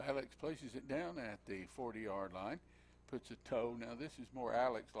Alex places it down at the 40-yard line, puts a toe. Now this is more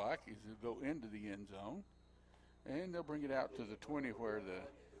Alex-like, as he'll go into the end zone, and they'll bring it out to the 20 where the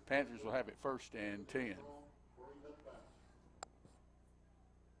Panthers will have it 1st and 10.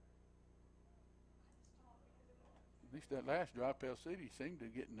 At least that last drive, Pell City seemed to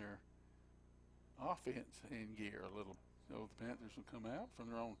get in their offense in gear a little. So the Panthers will come out from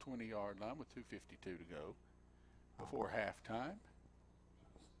their own 20-yard line with 2:52 to go before halftime.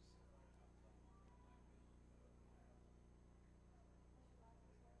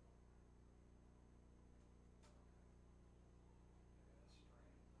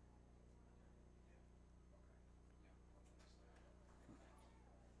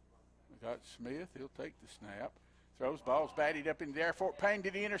 We got Smith. He'll take the snap. Throws, ball's batted up in the air. Fort Payne,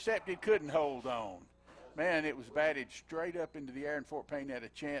 did he intercept it? Couldn't hold on. Man, it was batted straight up into the air, and Fort Payne had a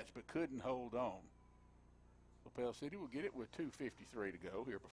chance but couldn't hold on. So Pell City will get it with 2:53 to go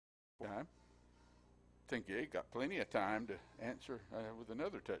here before time. I think they got plenty of time to answer with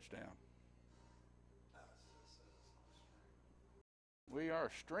another touchdown. We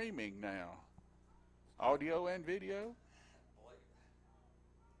are streaming now, audio and video.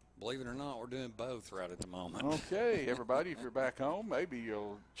 Believe it or not, we're doing both right at the moment. Okay, everybody, if you're back home, maybe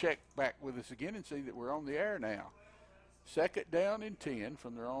you'll check back with us again and see that we're on the air now. 2nd down and 10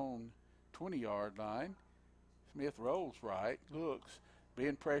 from their own 20-yard line. Smith rolls right, looks,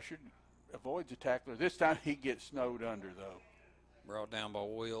 being pressured, avoids a tackler. This time he gets snowed under, though. Brought down by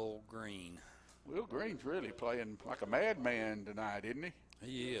Will Green. Will Green's really playing like a madman tonight, isn't he?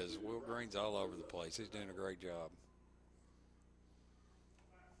 He is. Will Green's all over the place. He's doing a great job.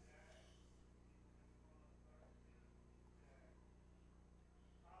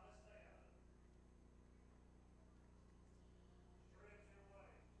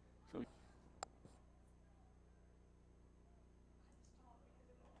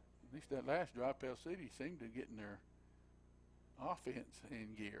 At least that last drive, Pell City seemed to get in their offense in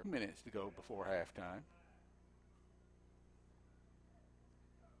gear. 2 minutes to go before halftime.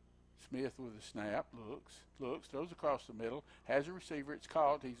 Smith with a snap, looks, throws across the middle, has a receiver. It's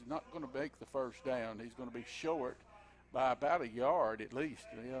caught. He's not going to make the 1st down. He's going to be short by about a yard at least.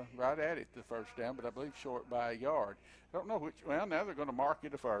 Yeah, right at it, the 1st down, but I believe short by a yard. I don't know which. Well, now they're going to mark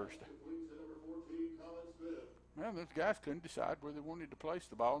it a 1st. Well, those guys couldn't decide where they wanted to place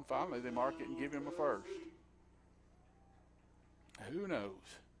the ball, and finally they mark it and give him a 1st. Who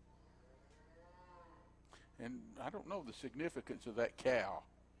knows? And I don't know the significance of that cow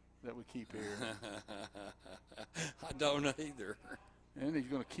that we keep hearing. I don't either. And he's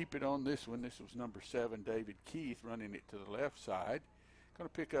going to keep it on this one. This was number 7, David Keith, running it to the left side. Going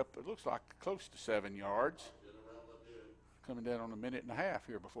to pick up, it looks like close to 7 yards. Coming down on a minute and a half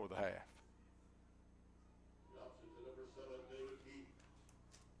here before the half.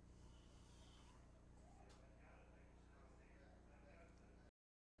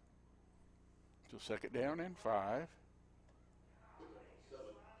 So 2nd down and 5.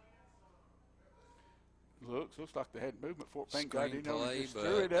 Looks like they had movement. Fort Payne got in on it, just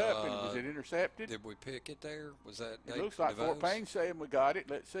threw it up, and was it intercepted? Did we pick it there? Was that It looks like DeVos? Fort Payne saying we got it.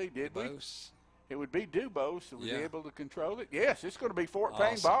 Let's see, did DeVos? we? It would be Dubose, so was Yeah. he able to control it? Yes, it's going to be Fort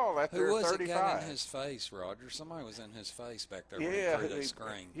Payne ball at their 35. Who was it got in his face, Roger? Somebody was in his face back there when he threw that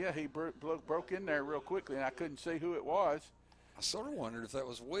screen. Yeah, he broke in there real quickly, and I couldn't see who it was. I sort of wondered if that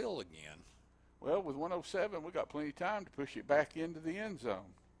was Will again. Well, with 1:07, we got plenty of time to push it back into the end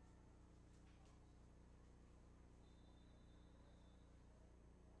zone.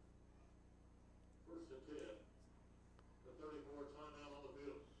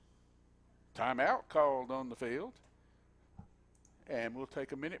 Timeout called on the field. And we'll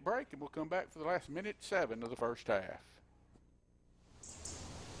take a minute break, and we'll come back for the last minute 7 of the 1st half.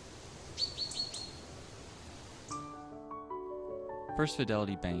 First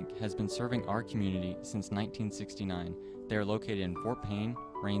Fidelity Bank has been serving our community since 1969. They are located in Fort Payne,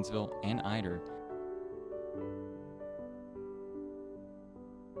 Rainsville, and Eider.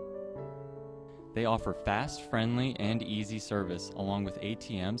 They offer fast, friendly, and easy service, along with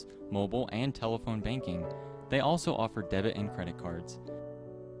ATMs, mobile, and telephone banking. They also offer debit and credit cards.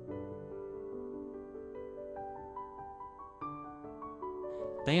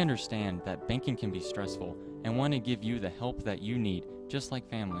 They understand that banking can be stressful and want to give you the help that you need, just like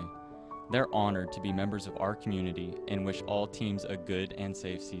family. They're honored to be members of our community and wish all teams a good and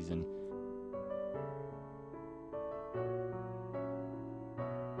safe season.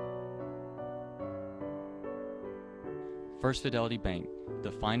 First Fidelity Bank,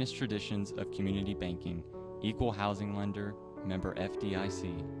 the finest traditions of community banking, equal housing lender, member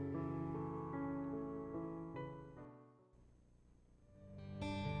FDIC.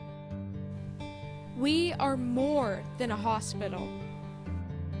 We are more than a hospital.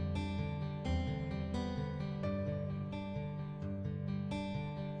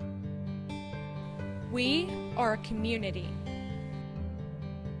 We are a community.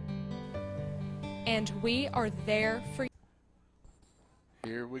 And we are there for you.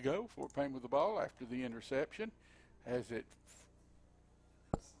 Here we go. Fort Payne with the ball after the interception. As it,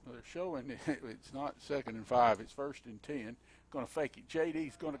 they're showing it's not 2nd and 5, it's 1st and 10. Going to fake it.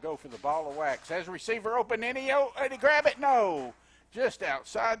 JD's going to go for the ball of wax. Has a receiver open. Did he grab it? No. Just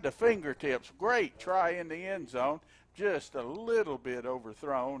outside the fingertips. Great try in the end zone. Just a little bit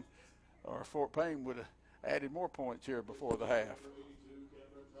overthrown, or Fort Payne would have added more points here before the half.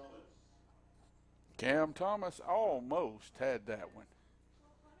 Cam Thomas almost had that one.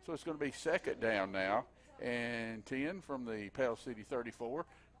 So it's going to be 2nd down now and 10 from the Pell City 34.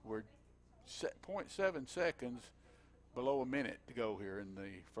 We're 0.7 seconds below a minute to go here in the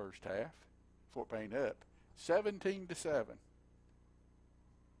first half. Fort Payne up 17-7.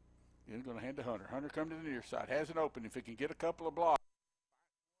 He's going to hand to Hunter. Hunter coming to the near side. Has an open. If he can get a couple of blocks.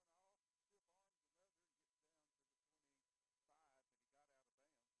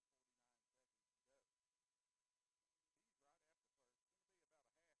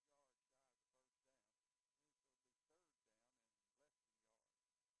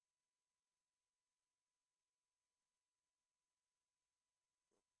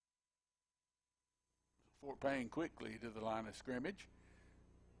 Fort Payne quickly to the line of scrimmage.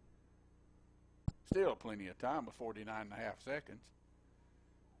 Still plenty of time with 49.5 seconds.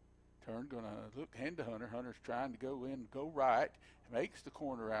 Turn, going to look, hand to Hunter. Hunter's trying to go in, go right. Makes the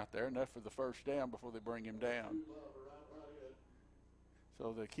corner out there, enough for the first down before they bring him down.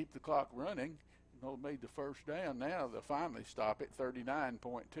 So they keep the clock running. Made the first down. Now they'll finally stop at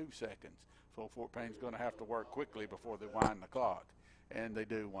 39.2 seconds. So Fort Payne's going to have to work quickly before they wind the clock. And they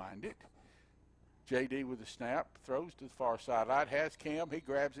do wind it. JD with the snap, throws to the far sideline, has Cam, he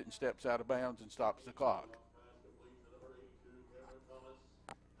grabs it and steps out of bounds and stops the clock.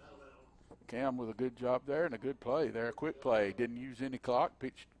 Cam with a good job there and a good play there, a quick play. Didn't use any clock,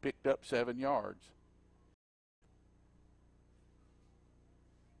 picked up 7 yards.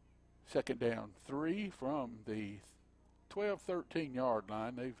 2nd down, 3 from the 12-13 yard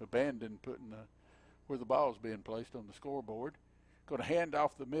line. They've abandoned putting where the ball's being placed on the scoreboard. Going to hand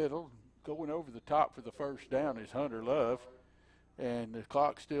off the middle. Going over the top for the first down is Hunter Love, and the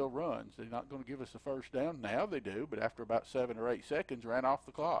clock still runs. They're not going to give us the first down. Now they do, but after about 7 or 8 seconds, ran off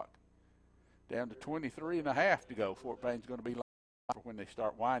the clock. Down to 23.5 to go. Fort Payne's going to be live when they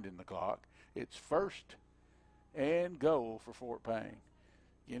start winding the clock. It's 1st and goal for Fort Payne.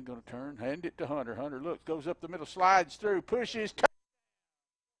 Again, going to turn, hand it to Hunter. Hunter looks, goes up the middle, slides through, pushes,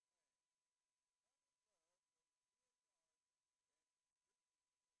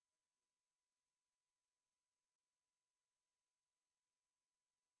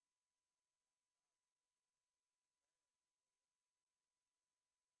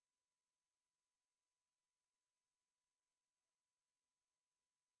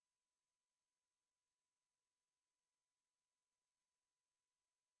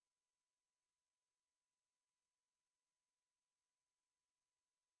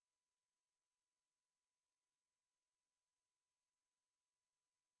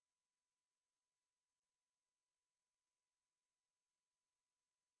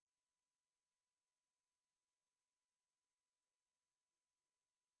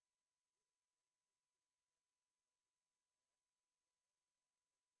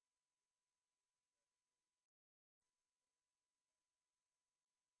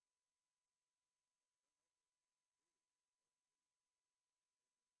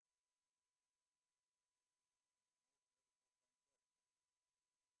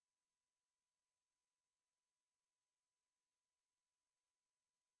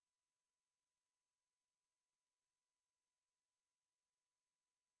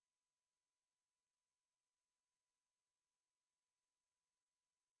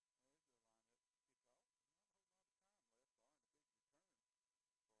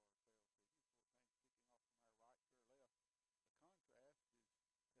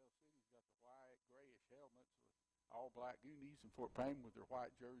 helmets with all black unis, and Fort Payne with their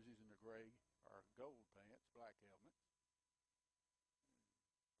white jerseys and their gray or gold pants, black helmets.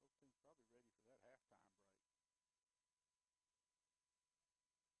 Both teams probably ready for that halftime break.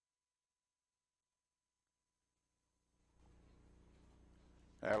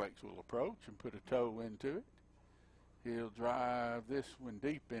 Alex will approach and put a toe into it. He'll drive this one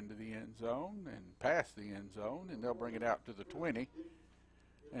deep into the end zone and past the end zone, and they'll bring it out to the 20,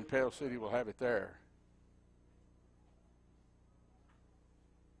 and Pell City will have it there.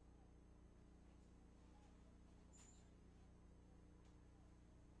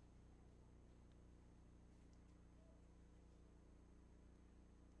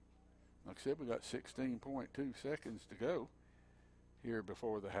 I said, we got 16.2 seconds to go here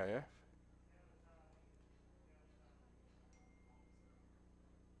before the half.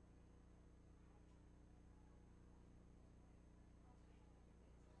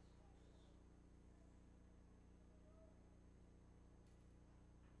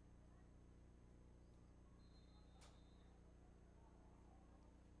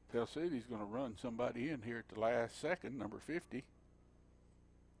 Pell City's going to run somebody in here at the last second, number 50.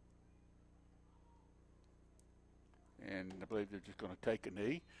 And I believe they're just going to take a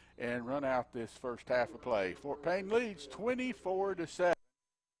knee and run out this first half of play. Fort Payne leads 24-7.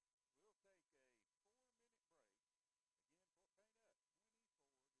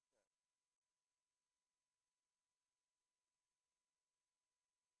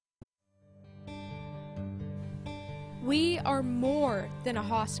 We are more than a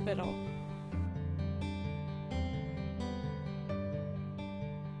hospital.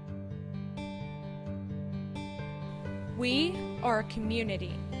 We are a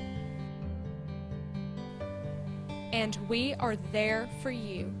community. And we are there for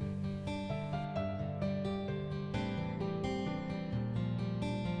you.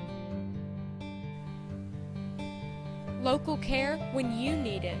 Local care when you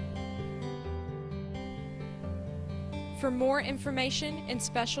need it. For more information and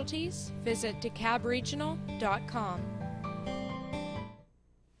specialties, visit DeKalbRegional.com.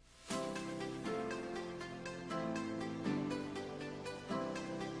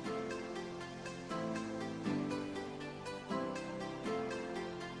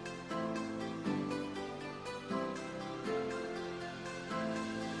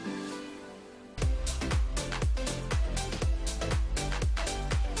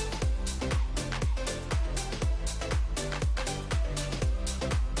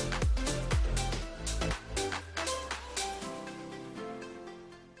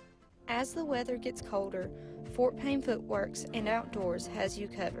 As the weather gets colder, Fort Payne Footworks and Outdoors has you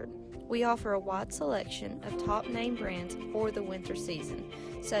covered. We offer a wide selection of top name brands for the winter season,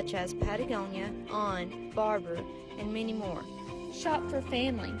 such as Patagonia, On, Barber, and many more. Shop for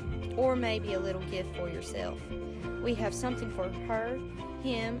family, or maybe a little gift for yourself. We have something for her,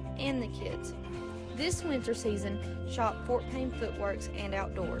 him, and the kids. This winter season, shop Fort Payne Footworks and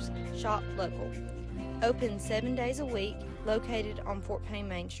Outdoors. Shop local. Open 7 days a week, located on Fort Payne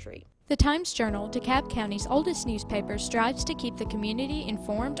Main Street. The Times-Journal, DeKalb County's oldest newspaper, strives to keep the community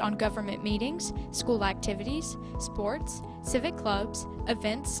informed on government meetings, school activities, sports, civic clubs,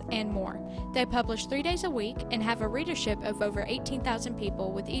 events, and more. They publish 3 days a week and have a readership of over 18,000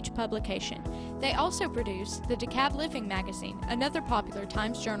 people with each publication. They also produce the DeKalb Living magazine, another popular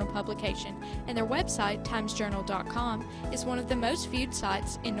Times-Journal publication, and their website, timesjournal.com, is one of the most viewed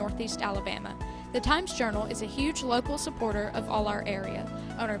sites in Northeast Alabama. The Times-Journal is a huge local supporter of all our area.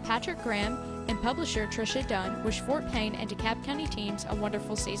 Owner Patrick Graham and publisher Tricia Dunn wish Fort Payne and DeKalb County teams a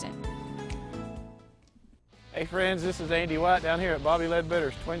wonderful season. Hey friends, this is Andy White down here at Bobby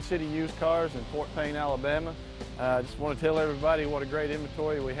Ledbetter's Twin City Used Cars in Fort Payne, Alabama. Just want to tell everybody what a great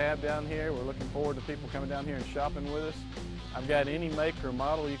inventory we have down here. We're looking forward to people coming down here and shopping with us. I've got any make or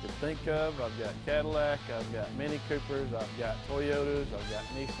model you could think of. I've got Cadillac, I've got Mini Coopers, I've got Toyotas, I've got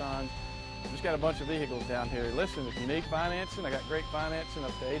Nissans. Just got a bunch of vehicles down here. Listen, if you need financing, I got great financing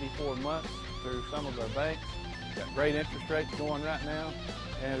up to 84 months through some of our banks. Got great interest rates going right now.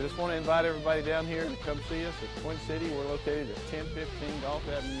 And I just want to invite everybody down here to come see us at Twin City. We're located at 1015 Gulf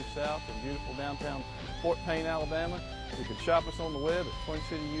Avenue South in beautiful downtown Fort Payne, Alabama. You can shop us on the web at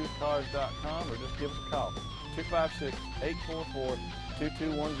twincityyusedcars.com or just give us a call,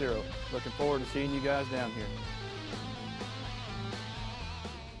 256-844-2210. Looking forward to seeing you guys down here.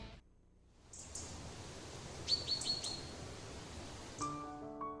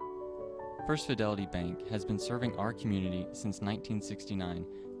 First Fidelity Bank has been serving our community since 1969.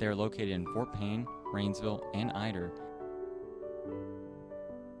 They are located in Fort Payne, Rainsville, and Ider.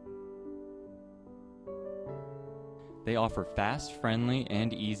 They offer fast, friendly,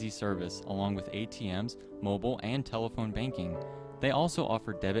 and easy service along with ATMs, mobile, and telephone banking. They also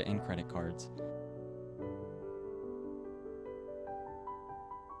offer debit and credit cards.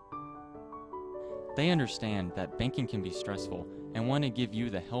 They understand that banking can be stressful and want to give you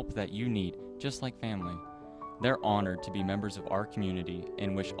the help that you need, just like family. They're honored to be members of our community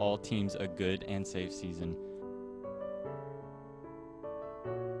and wish all teams a good and safe season.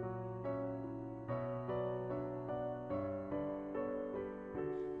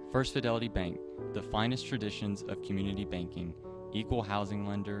 First Fidelity Bank, the finest traditions of community banking, equal housing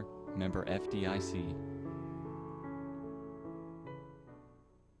lender, member FDIC.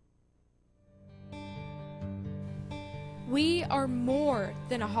 We are more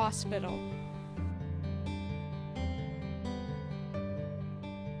than a hospital.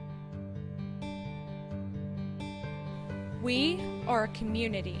 We are a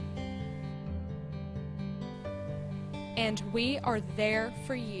community. And we are there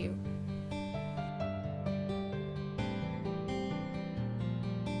for you.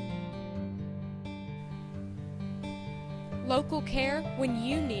 Local care when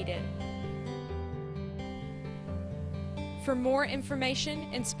you need it. For more information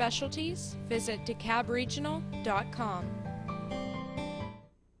and specialties, visit DeKalbRegional.com.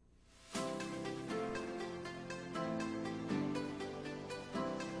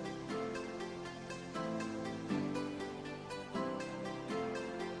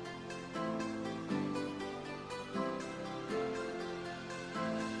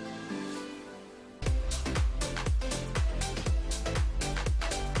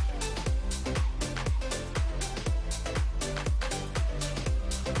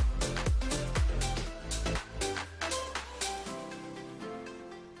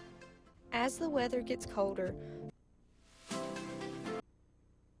 As the weather gets colder,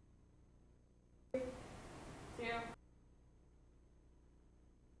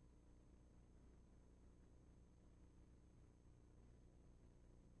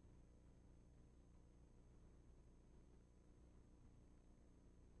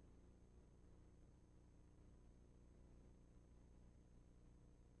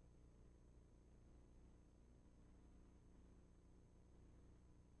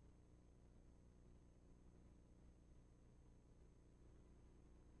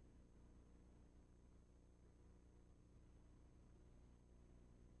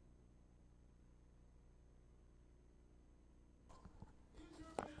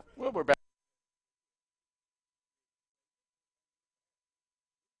 Well, we're back.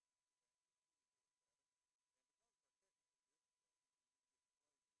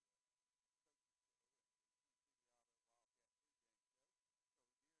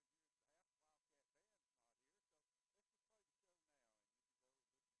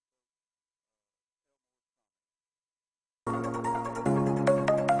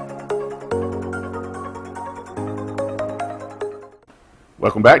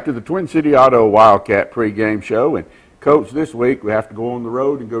 Welcome back to the Twin City Auto Wildcat pregame show. And Coach, this week we have to go on the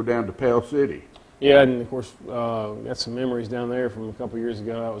road and go down to Pell City. Yeah, and of course, got some memories down there from a couple years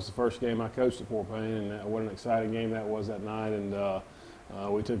ago. That was the first game I coached at Fort Payne, and what an exciting game that was that night. And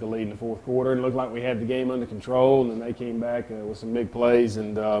we took a lead in the fourth quarter, and it looked like we had the game under control. And then they came back with some big plays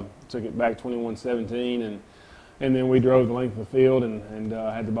and took it back 21-17. And then we drove the length of the field and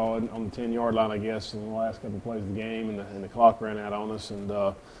had the ball on the 10-yard line, I guess, in the last couple of plays of the game, and the clock ran out on us. And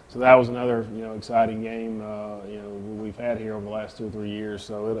so that was another, exciting game, we've had here over the last 2 or 3 years.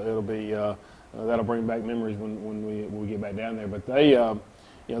 So it'll be that'll bring back memories when we get back down there. But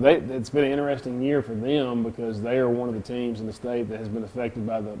it's been an interesting year for them because they are one of the teams in the state that has been affected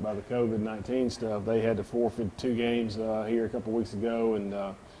by the COVID-19 stuff. They had to forfeit 2 games here a couple of weeks ago and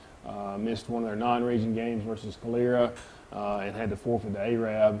missed one of their non-region games versus Calera and had to forfeit to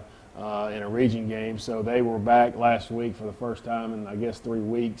Arab in a region game. So they were back last week for the first time in, I guess, 3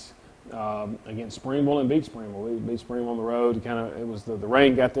 weeks against Springville and beat Springville. We beat Springville on the road. It was the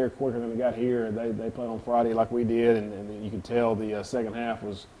rain got there quicker than it got here. They played on Friday like we did, and you could tell the second half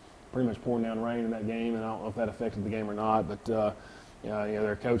was pretty much pouring down rain in that game, and I don't know if that affected the game or not. But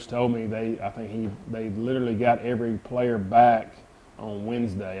their coach told me they literally got every player back on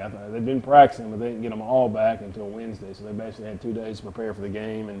Wednesday. They've been practicing, but they didn't get them all back until Wednesday. So they basically had 2 days to prepare for the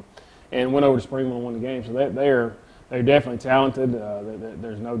game, and went over to Springville and won the game. So they're definitely talented.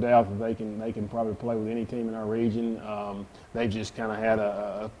 There's no doubt that they can probably play with any team in our region. They just kind of had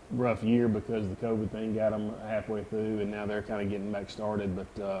a rough year because the COVID thing got them halfway through, and now they're kind of getting back started.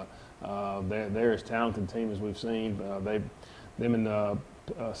 But they're as talented a team as we've seen. Them and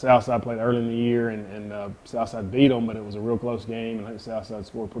Southside played early in the year, and Southside beat them, but it was a real close game, and I think Southside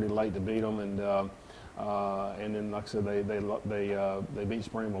scored pretty late to beat them, and then, like I said, they beat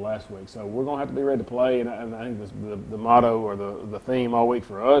Springville last week. So we're going to have to be ready to play, and I think the motto or the theme all week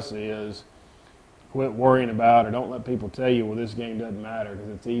for us is quit worrying about, or don't let people tell you, well, this game doesn't matter, because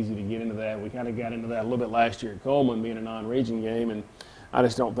it's easy to get into that. We kind of got into that a little bit last year at Coleman, being a non-region game, and I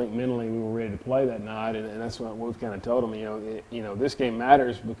just don't think mentally we were ready to play that night, and that's what we've kind of told them. This game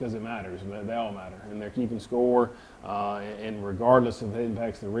matters because it matters. They all matter, and they're keeping score, and regardless if it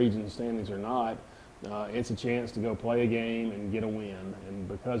impacts the region standings or not, it's a chance to go play a game and get a win, and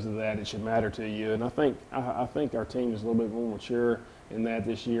because of that, it should matter to you. And I think our team is a little bit more mature in that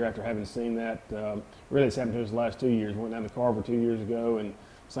this year after having seen that. Really, it's happened to us the last 2 years. We went down to Carver 2 years ago, and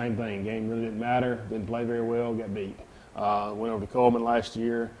same thing. Game really didn't matter. Didn't play very well. Got beat. Went over to Coleman last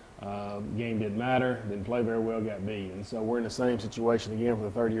year. Game didn't matter, didn't play very well, got beat. And so we're in the same situation again for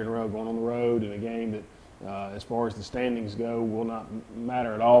the third year in a row, going on the road in a game that, as far as the standings go, will not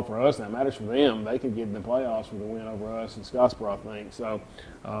matter at all for us. Now, it matters for them. They could get in the playoffs with a win over us in Scottsboro, I think. So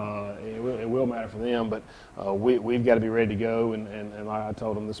it will matter for them. But we've got to be ready to go. And like I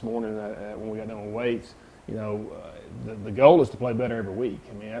told them this morning when we got done with weights, the goal is to play better every week.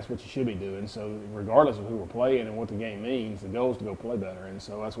 I mean, that's what you should be doing. So regardless of who we're playing and what the game means, the goal is to go play better. And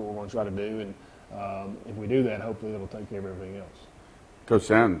so that's what we're going to try to do. And if we do that, hopefully it'll take care of everything else. Coach,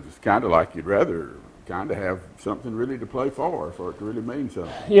 sounds kind of like you'd rather kind of have something really to play for it to really mean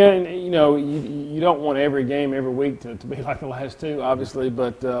something. Yeah, and you don't want every game every week to be like the last two, obviously,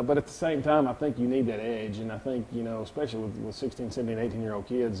 but at the same time, I think you need that edge, and I think especially with 16, 17, 18-year-old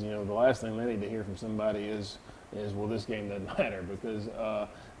kids, the last thing they need to hear from somebody is well, this game doesn't matter, because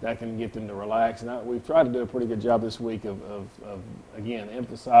that can get them to relax. And we've tried to do a pretty good job this week of again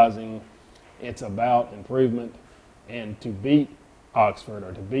emphasizing it's about improvement, and to beat Oxford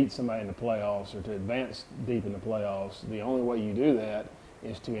or to beat somebody in the playoffs or to advance deep in the playoffs, the only way you do that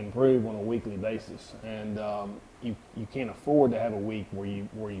is to improve on a weekly basis. And you can't afford to have a week where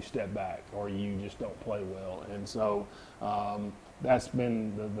you step back or you just don't play well. And so that's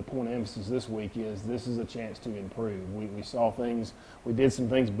been the point of emphasis this week is this is a chance to improve. We saw things, we did some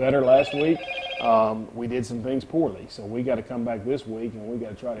things better last week. We did some things poorly. So we got to come back this week and we got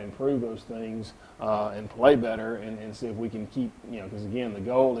to try to improve those things and play better and see if we can keep, because again, the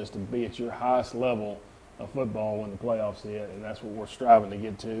goal is to be at your highest level of football when the playoffs hit, and that's what we're striving to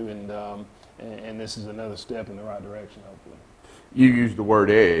get to. And this is another step in the right direction, hopefully. You used the word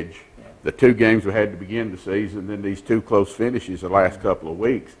edge. Yeah. The two games we had to begin the season, then these two close finishes the last couple of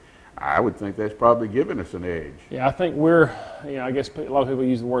weeks, I would think that's probably given us an edge. Yeah, I think we're, I guess a lot of people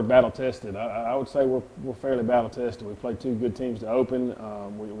use the word battle-tested. I would say we're fairly battle-tested. We played two good teams to open.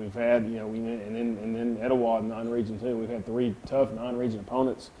 We've had, and then Etowah in non-region too. We've had three tough non-region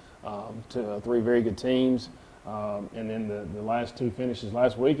opponents to three very good teams. And then the last two finishes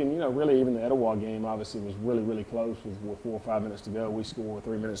last week, and really even the Etowah game obviously was really, really close with 4 or 5 minutes to go. We scored with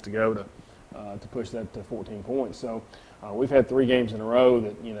 3 minutes to go to push that to 14 points. So we've had 3 games in a row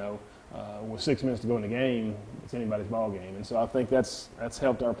that with 6 minutes to go in the game, it's anybody's ball game. And so I think that's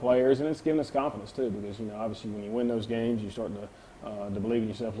helped our players, and it's given us confidence too, because obviously when you win those games, you're starting to believe in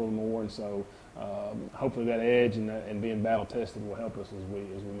yourself a little more. And so hopefully that edge and being battle tested will help us as we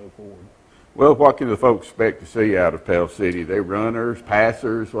move forward. Well, what can the folks expect to see out of Pell City? They runners,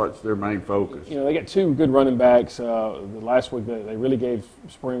 passers? What's their main focus? They got 2 good running backs. The last week they really gave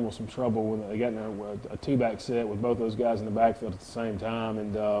Springville some trouble when they got in a 2-back set with both those guys in the backfield at the same time,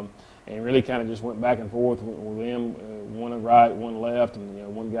 and really kind of just went back and forth with them, one right, one left,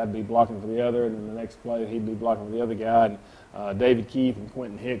 and one guy would be blocking for the other, and then the next play he'd be blocking for the other guy. And David Keith and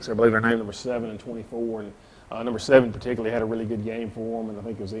Quentin Hicks, I believe, are named number 7 and 24, and number 7 particularly had a really good game for him, and I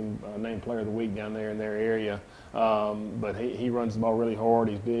think it was named Player of the Week down there in their area. But he runs the ball really hard.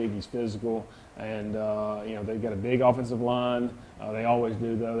 He's big. He's physical, and they've got a big offensive line. They always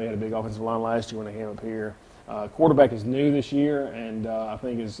do, though. They had a big offensive line last year when they came up here. Quarterback is new this year, and I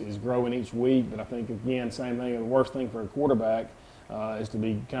think is growing each week. But I think again, same thing. The worst thing for a quarterback is to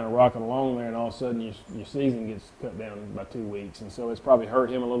be kind of rocking along there, and all of a sudden your season gets cut down by 2 weeks, and so it's probably hurt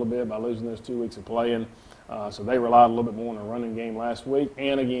him a little bit by losing those 2 weeks of playing. So they relied a little bit more on a running game last week.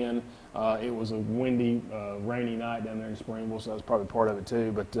 And again, it was a windy, rainy night down there in Springville, so that's probably part of it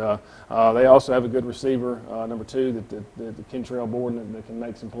too. But they also have a good receiver, number 2, that Kentrell Borden, that can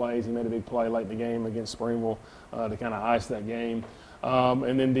make some plays. He made a big play late in the game against Springville to kind of ice that game.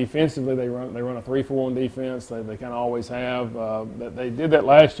 And then defensively, they run a 3-4 on defense. They kind of always have. They did that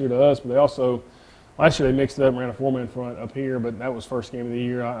last year to us, but they also – last year they mixed it up and ran a 4-man front up here, but that was first game of the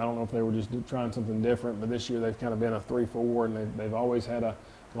year. I don't know if they were just trying something different, but this year they've kind of been a 3-4, and they've always had as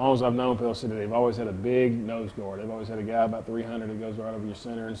long as I've known Pell City, they've always had a big nose guard. They've always had a guy about 300 that goes right over your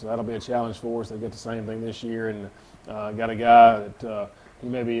center, and so that'll be a challenge for us. They've got the same thing this year, and got a guy that he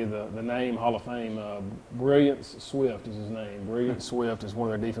may be the name Hall of Fame. Brilliance Swift is his name. Brilliance Swift is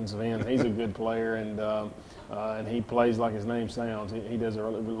one of their defensive ends. He's a good player, and he plays like his name sounds. He does a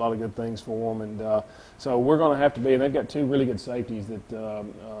lot of good things for them, and so we're going to have to be. And they've got 2 really good safeties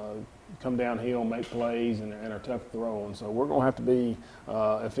that come downhill, make plays, and are tough to throw. And so we're going to have to be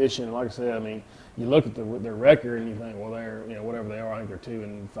efficient. And like I said, I mean, you look at their record and you think, well, they're whatever they are. I think they're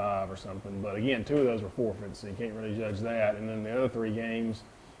 2-5 or something. But again, 2 of those were forfeits, so you can't really judge that. And then the other 3 games,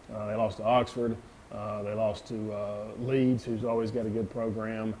 they lost to Oxford, they lost to Leeds, who's always got a good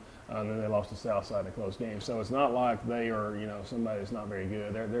program. And then they lost to Southside in a close game. So it's not like they are, somebody that's not very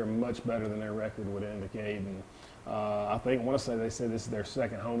good. They're much better than their record would indicate. And I want to say they said this is their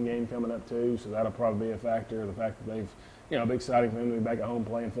second home game coming up too, so that'll probably be a factor. The fact that they've, it'll be exciting for them to be back at home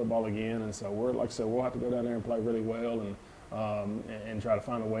playing football again, and so like I said, we'll have to go down there and play really well and try to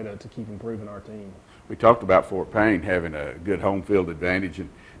find a way to keep improving our team. We talked about Fort Payne having a good home field advantage, and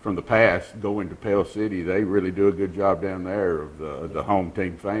from the past, going to Pell City, they really do a good job down there of the home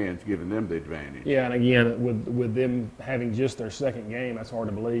team fans giving them the advantage. Yeah, and again, with them having just their second game, that's hard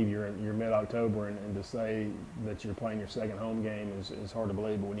to believe. You're mid-October, and to say that you're playing your second home game is hard to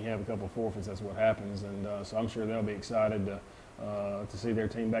believe. But when you have a couple of forfeits, that's what happens. And so I'm sure they'll be excited to see their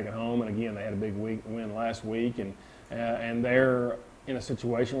team back at home. And again, they had a big win last week, and they're in a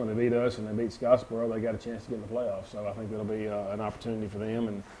situation where they beat us and they beat Scottsboro, they got a chance to get in the playoffs. So I think that'll be an opportunity for them,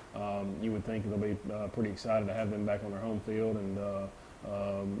 and you would think they'll be pretty excited to have them back on their home field. And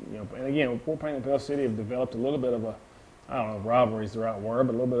and again, Fort Payne and Pell City have developed a little bit of I don't know if rivalry is the right word,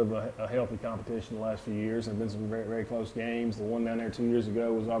 but a little bit of a healthy competition the last few years. There have been some very, very close games. The one down there 2 years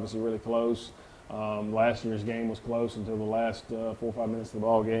ago was obviously really close. Last year's game was close until the last 4 or 5 minutes of the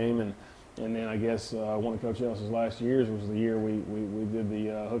ball game, and then I guess one of Coach Ellis's last years was the year we did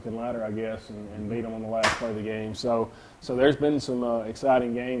the hook and ladder, I guess, and beat them on the last play of the game. So there's been some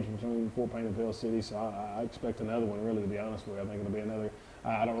exciting games between Fort Payne and Pell City, so I expect another one, really, to be honest with you. I think it'll be another –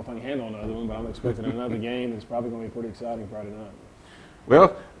 I don't know if I can handle another one, but I'm expecting another game that's probably going to be pretty exciting Friday night.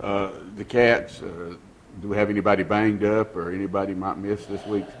 Well, the Cats, do we have anybody banged up or anybody might miss this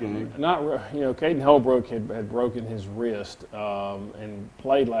week's game? Caden Holbrook had broken his wrist and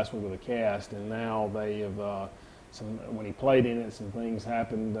played last week with a cast, and now they have when he played in it, some things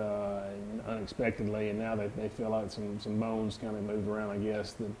happened unexpectedly, and now they feel like some bones kind of moved around, I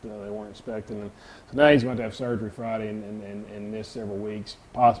guess, that they weren't expecting. And so now he's going to have surgery Friday and miss several weeks,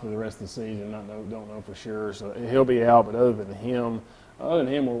 possibly the rest of the season. Don't know for sure. So he'll be out, but other than him,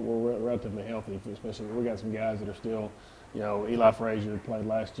 we're relatively healthy. Especially we got some guys that are still, Eli Frazier played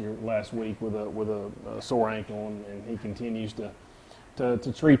last week with a sore ankle, and he continues to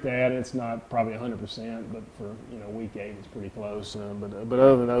treat that. It's not probably 100%, but for week 8 it's pretty close. But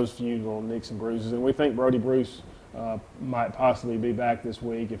other than those few little nicks and bruises, and we think Brody Bruce might possibly be back this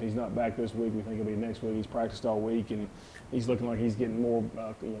week. If he's not back this week, we think he'll be next week. He's practiced all week, and he's looking like he's getting more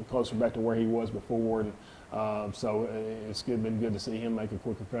closer back to where he was before. And so it's been good to see him make a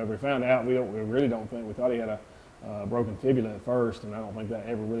quick recovery. Found out we thought he had a broken fibula at first, and I don't think that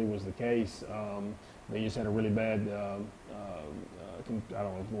ever really was the case. They just had a really bad I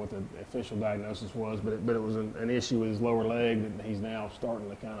don't know what the official diagnosis was, but it was an issue with his lower leg that he's now starting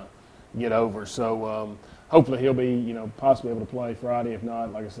to kind of get over. So hopefully he'll be possibly able to play Friday. If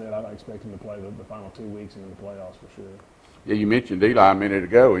not, like I said, I expect him to play the final 2 weeks into the playoffs for sure. Yeah, you mentioned Eli a minute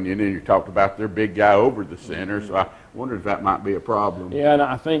ago, and then you talked about their big guy over the center, so I wonder if that might be a problem. Yeah, and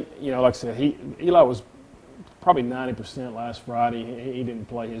I think, like I said, Eli was probably 90% last Friday. He didn't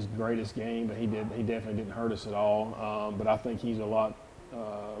play his greatest game, but he definitely didn't hurt us at all. But I think he's a lot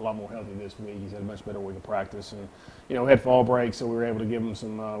more healthy this week. He's had a much better week of practice, and we had fall break, so we were able to give him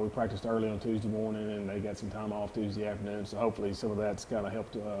some. We practiced early on Tuesday morning, and they got some time off Tuesday afternoon. So hopefully some of that's kind of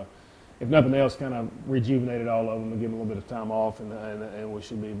helped. If nothing else, kind of rejuvenated all of them and give them a little bit of time off, and we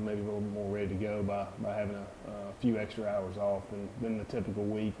should be maybe a little more ready to go by having a few extra hours off than the typical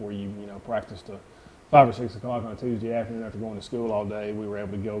week where you practice to 5 or 6 o'clock on a Tuesday afternoon after going to school all day. We were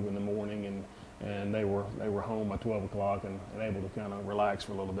able to go in the morning, and they were home by 12 o'clock and able to kind of relax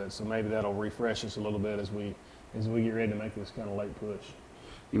for a little bit. So maybe that'll refresh us a little bit as we get ready to make this kind of late push.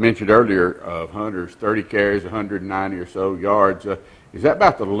 You mentioned earlier of Hunter's 30 carries, 190 or so yards. Is that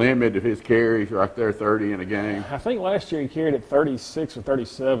about the limit of his carries right there, 30 in a game? I think last year he carried it 36 or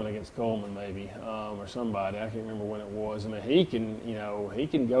 37 against Coleman maybe, or somebody. I can't remember when it was. I mean, he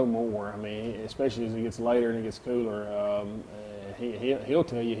can go more. I mean, especially as it gets later and it gets cooler. He'll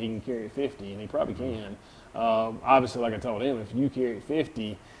tell you he can carry 50, and he probably can. Obviously, like I told him, if you carry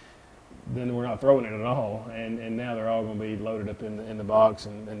 50, then we're not throwing it at all, and now they're all going to be loaded up in the box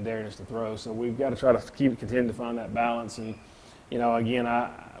and daring us to throw. So we've got to try to continue to find that balance. And again,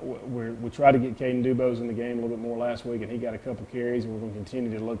 we tried to get Caden Dubose in the game a little bit more last week, and he got a couple carries, and we're going to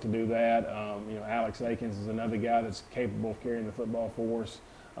continue to look to do that. Alex Akins is another guy that's capable of carrying the football for us.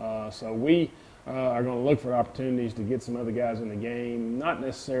 So we are going to look for opportunities to get some other guys in the game, not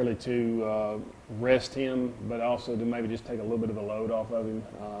necessarily to rest him, but also to maybe just take a little bit of the load off of him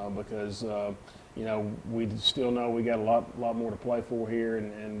because we still know we got a lot more to play for here,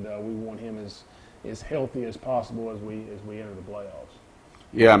 and we want him as healthy as possible as we enter the playoffs.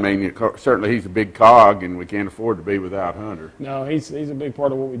 Yeah, I mean, certainly he's a big cog, and we can't afford to be without Hunter. No, he's a big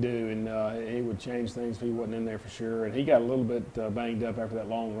part of what we do, and he would change things if he wasn't in there for sure. And he got a little bit banged up after that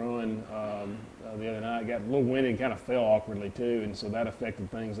long run the other night. Got a little windy and kind of fell awkwardly too, and so that affected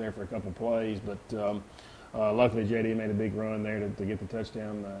things there for a couple plays. But luckily, JD made a big run there to get the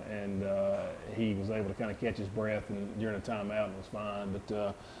touchdown, and he was able to kind of catch his breath and during a timeout and was fine.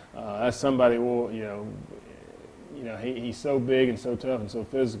 But that's somebody he's so big and so tough and so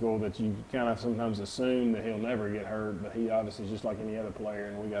physical that you kind of sometimes assume that he'll never get hurt, but he obviously is just like any other player,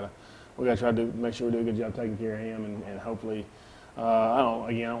 and we gotta try to make sure we do a good job taking care of him, and hopefully, I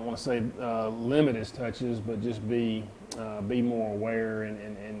don't want to say limit his touches, but just be more aware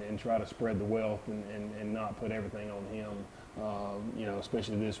and try to spread the wealth and not put everything on him,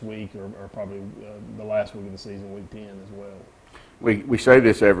 especially this week or probably the last week of the season, week 10 as well. We say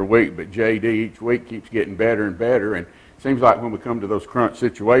this every week, but JD each week keeps getting better and better, and it seems like when we come to those crunch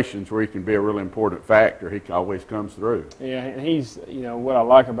situations where he can be a really important factor, he always comes through. Yeah, and he's, what I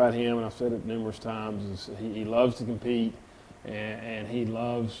like about him, and I've said it numerous times, is he loves to compete, and he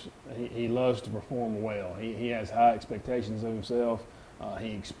loves to perform well. He has high expectations of himself.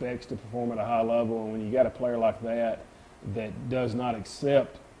 He expects to perform at a high level, and when you got a player like that does not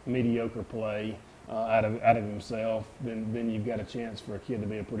accept mediocre play out of himself, then you've got a chance for a kid to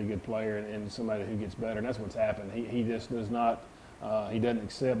be a pretty good player and somebody who gets better. And that's what's happened. He just does not. He doesn't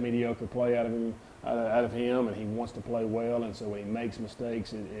accept mediocre play out of him, and he wants to play well. And so when he makes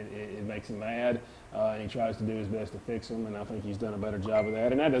mistakes, it makes him mad, and he tries to do his best to fix them. And I think he's done a better job of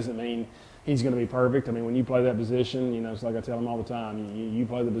that. And that doesn't mean he's going to be perfect. I mean, when you play that position, it's like I tell him all the time. You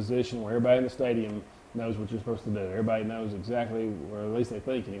play the position where everybody in the stadium knows what you're supposed to do. Everybody knows exactly, or at least they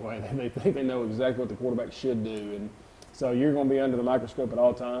think anyway, they think they know exactly what the quarterback should do. And so you're going to be under the microscope at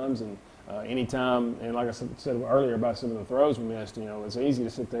all times. And anytime, and like I said earlier about some of the throws we missed, it's easy to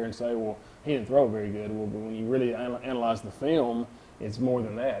sit there and say, well, he didn't throw it very good. Well, but when you really analyze the film, it's more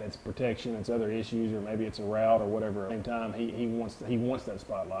than that. It's protection, it's other issues, or maybe it's a route or whatever. At the same time, he wants that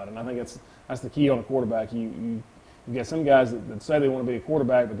spotlight. And I think that's the key on a quarterback. You've got some guys that say they want to be a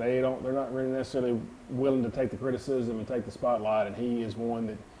quarterback, but they're not really necessarily willing to take the criticism and take the spotlight. And he is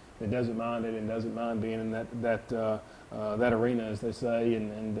one that doesn't mind it and doesn't mind being in that arena, as they say,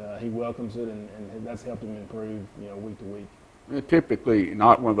 and he welcomes it, and that's helped him improve, week to week. Typically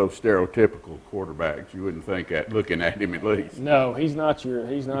not one of those stereotypical quarterbacks. You wouldn't think that looking at him at least. No, he's not your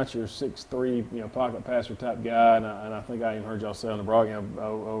 6'3", pocket passer type guy. And I think I even heard y'all say on the broadcast,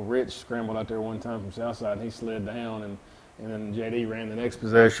 Rich scrambled out there one time from Southside and he slid down, and then JD ran the next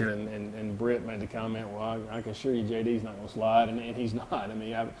possession, and Britt made the comment, well, I can assure you JD's not going to slide, and he's not. I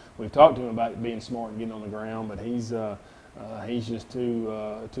mean, we've talked to him about being smart and getting on the ground, but he's just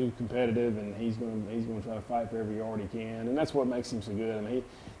too competitive, and he's going to try to fight for every yard he can, and that's what makes him so good. I mean,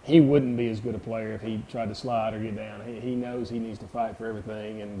 he wouldn't be as good a player if he tried to slide or get down. He knows he needs to fight for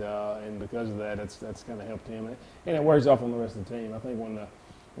everything, and because of that, that's kind of helped him, and it wears off on the rest of the team. I think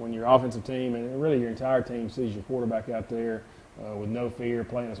when your offensive team and really your entire team sees your quarterback out there with no fear,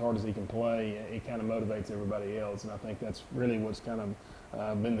 playing as hard as he can play, it kind of motivates everybody else, and I think that's really what's kind of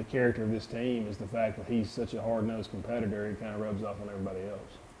been the character of this team, is the fact that he's such a hard-nosed competitor. It kind of rubs off on everybody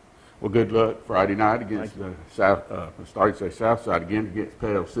else. Well, good luck Friday night against the Southside again against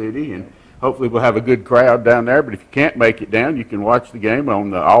Pale City, and hopefully we'll have a good crowd down there. But if you can't make it down, you can watch the game on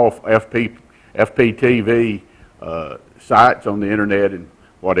the all FPTV sites on the internet and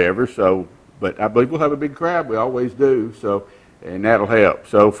whatever. So, but I believe we'll have a big crowd. We always do. So, and that'll help.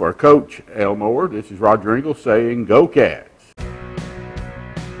 So for Coach Elmore, this is Roger Ingalls saying, "Go Cats."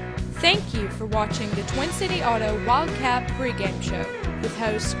 Thank you for watching the Twin City Auto Wildcat pregame show with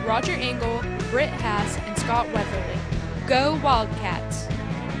hosts Roger Engel, Britt Haas, and Scott Weatherly. Go Wildcats!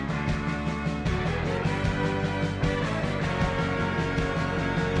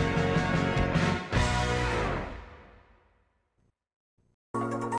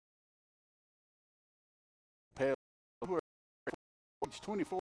 It's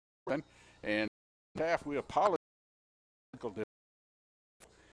 24, and staff, we apologize.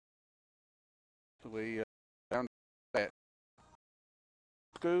 We found that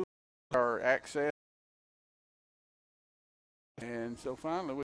school our access, and so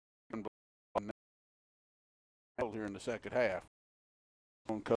finally we can here in the second half.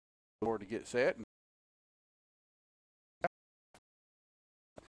 On court to get set, and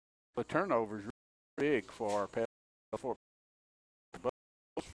the turnovers big for our for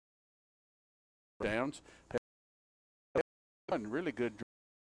downs. Really good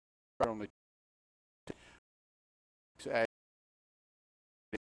on the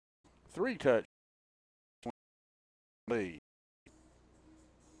 3 touch lead.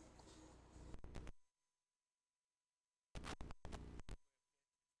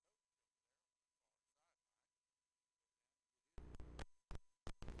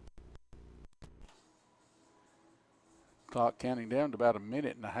 Clock counting down to about a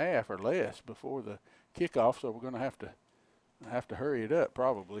minute and a half or less before the kickoff, so we're going to have to hurry it up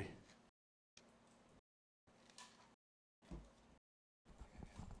probably.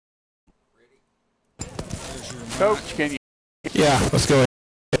 Coach, can you? Yeah, let's go ahead.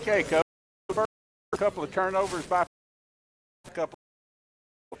 Okay, Coach. First, a couple of turnovers by a couple.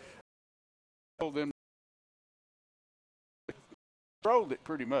 Them rolled it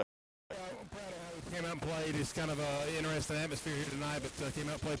pretty much. I'm proud of how we came out and played. It's kind of an interesting atmosphere here tonight, but came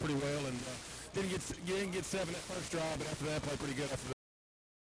out and played pretty well, and didn't get 7 that first drive, but after that, played pretty good after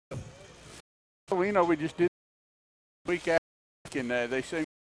that. We know we just did week after, and they seem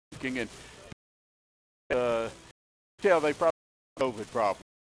looking and tell they probably COVID problem.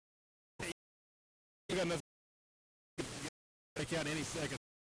 You got nothing to take out any second.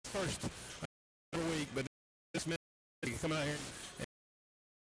 First week, but this minute you can come out here and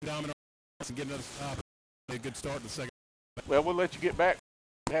dominate and get another stop. A good start in the second. Well, we'll let you get back,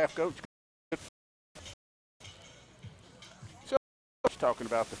 half coach. So, talking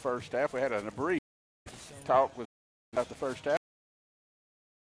about the first half, we had a brief talk about the first half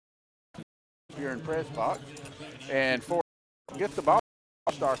here in press box, and for get the ball,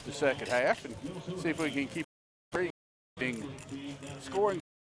 start the second half, and see if we can keep scoring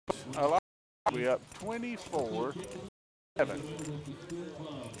a lot. We up 24-7.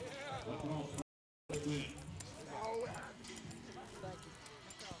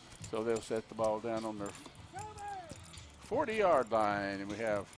 So they'll set the ball down on their 40-yard line, and we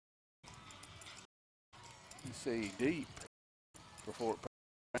have, let's see, deep for Fort Payne.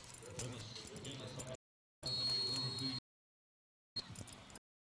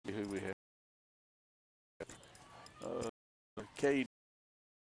 Who we have? Cade.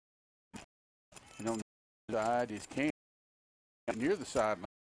 And on the side is Cam. Near the sideline,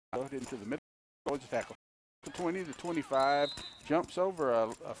 into the middle, towards the tackle. 20 to 25, jumps over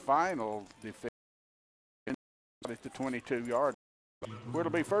a final defense at the 22-yard. Where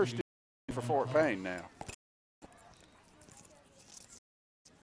it'll be first for Fort Payne now.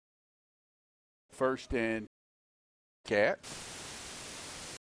 First and Cat.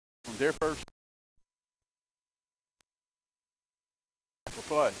 On their first for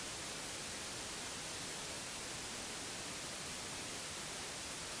play.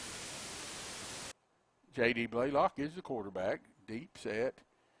 J.D. Blaylock is the quarterback, deep set.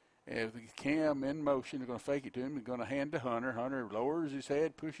 As the Cam in motion, they're going to fake it to him. They're going to hand to Hunter. Hunter lowers his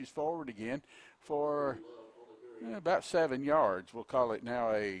head, pushes forward again for about 7 yards. We'll call it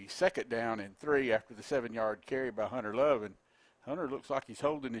now a second down and 3 after the 7-yard carry by Hunter Love. And Hunter looks like he's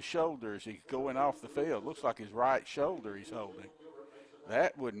holding his shoulder as he's going off the field. Looks like his right shoulder he's holding.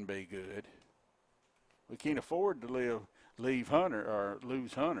 That wouldn't be good. We can't afford to leave Hunter or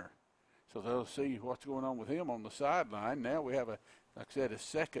lose Hunter. So they'll see what's going on with him on the sideline. Now we have, like I said, a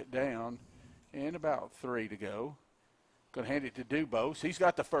second down and about 3 to go. Going to hand it to Dubose. He's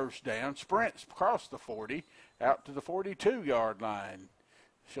got the first down. Sprints across the 40 out to the 42-yard line.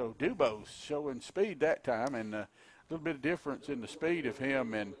 So Dubose showing speed that time, and a little bit of difference in the speed of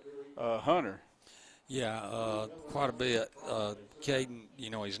him and Hunter. Yeah, quite a bit. Caden,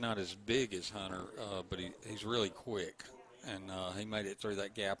 he's not as big as Hunter, but he's really quick. And he made it through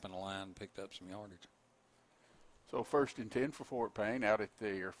that gap in the line and picked up some yardage. So first and 10 for Fort Payne out at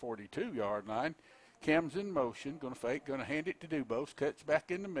their 42-yard line. Cam's in motion, going to fake, going to hand it to Dubose. Cuts back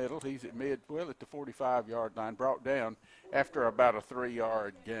in the middle. He's at at the 45-yard line, brought down after about a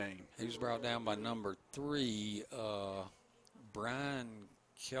 3-yard gain. He was brought down by number 3, Brian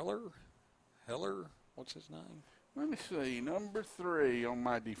Heller? What's his name? Let me see. Number 3 on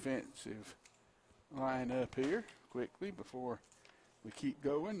my defensive line up here. Quickly before we keep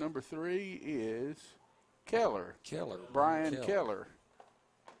going. Number 3 is Keller. Brian Keller.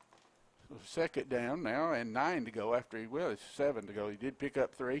 So second down now and 9 to go after it's 7 to go. He did pick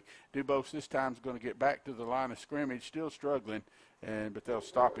up 3. Dubose this time is going to get back to the line of scrimmage, still struggling, but they'll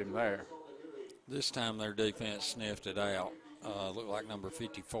stop him there. This time their defense sniffed it out. Looked like number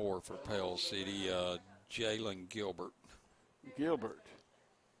 54 for Pell City, Jalen Gilbert.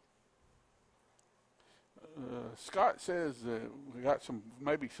 Scott says we got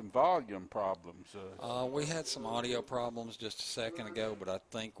maybe some volume problems. We had some audio problems just a second ago, but I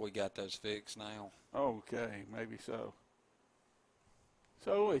think we got those fixed now. Okay, maybe so.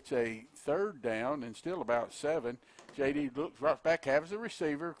 So it's a third down and still about 7. J.D. looks right back, has the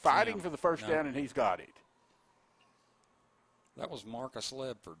receiver, fighting for the first down, and he's got it. That was Marcus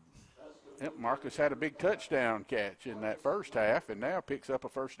Ledford. Yep, Marcus had a big touchdown catch in that first half and now picks up a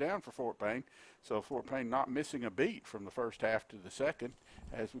first down for Fort Payne. So Fort Payne not missing a beat from the first half to the second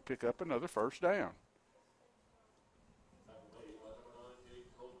as we pick up another first down.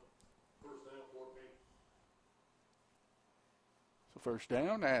 First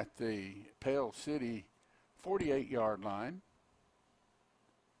down at the Pell City 48-yard line.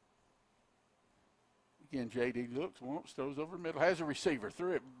 Again, J.D. looks, wants, throws over the middle, has a receiver,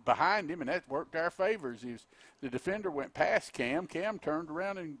 threw it behind him, and that worked our favors. The defender went past Cam. Cam turned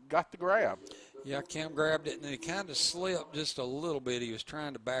around and got the grab. Yeah, Cam grabbed it, and he kind of slipped just a little bit. He was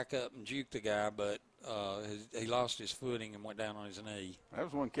trying to back up and juke the guy, but he lost his footing and went down on his knee. That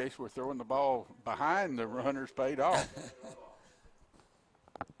was one case where throwing the ball behind the runners paid off.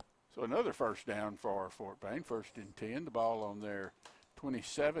 So another first down for Fort Payne, 1st and 10, the ball on their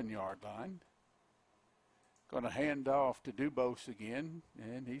 27-yard line. Going to hand off to Dubose again,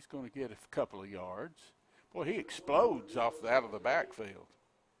 and he's going to get a couple of yards. Boy, he explodes out of the backfield.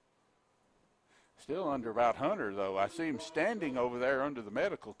 Still under about Hunter, though. I see him standing over there under the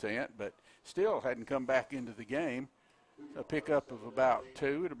medical tent, but still hadn't come back into the game. A pickup of about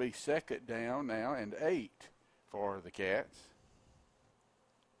 2. It'll be 2nd down now and 8 for the Cats.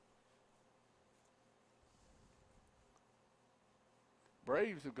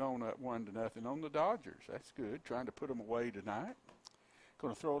 Braves have gone up 1-0 on the Dodgers. That's good. Trying to put them away tonight.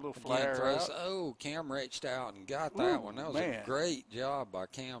 Going to throw a little flare out. Oh, Cam reached out and got that one. That was man. a great job by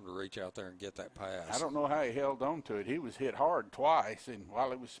Cam to reach out there and get that pass. I don't know how he held on to it. He was hit hard twice, and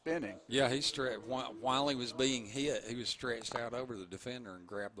while it was spinning. Yeah, while he was being hit, he was stretched out over the defender and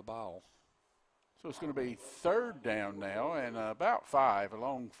grabbed the ball. So it's going to be 3rd down now and about 5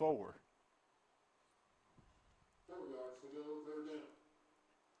 along 4.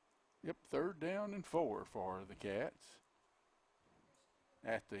 Yep, 3rd down and 4 for the Cats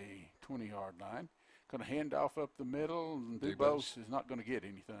at the 20-yard line. Going to hand off up the middle, and Dubose is not going to get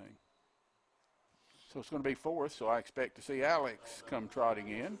anything. So it's going to be 4th, so I expect to see Alex come trotting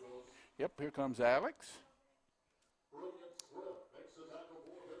in. Yep, here comes Alex.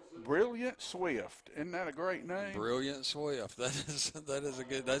 Brilliant Swift. Isn't that a great name? Brilliant Swift. That's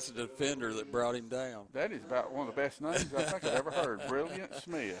a defender that brought him down. That is about one of the best names I think I've ever heard. Brilliant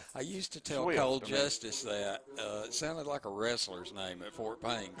Smith. I used to tell Swift, Cole Justice that. It sounded like a wrestler's name at Fort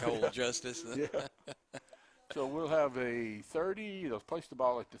Payne, Cole Justice. Yeah. So we'll have a 30. They'll place the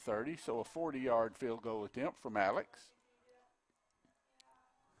ball at the 30, so a 40-yard field goal attempt from Alex.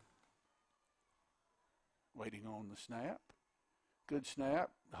 Waiting on the snap. Good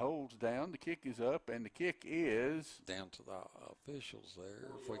snap, holds down, the kick is up, and the kick is down to the officials there.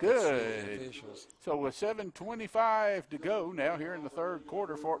 If we good. Can see the officials. So with 7:25 to go now here in the 3rd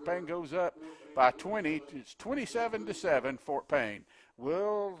quarter, Fort Payne goes up by 20. It's 27-7, Fort Payne.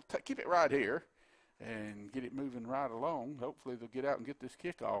 We'll keep it right here and get it moving right along. Hopefully they'll get out and get this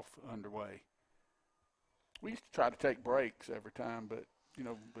kickoff underway. We used to try to take breaks every time, but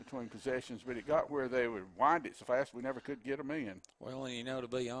between possessions, but it got where they would wind it so fast we never could get them in. Well, and to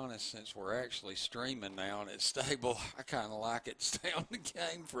be honest, since we're actually streaming now and it's stable, I kind of like it to stay on the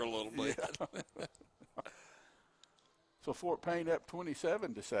game for a little bit. Yeah. So Fort Payne up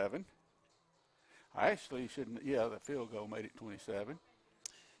 27-7. I actually shouldn't, the field goal made it 27.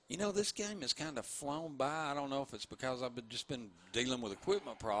 This game has kind of flown by. I don't know if it's because I've just been dealing with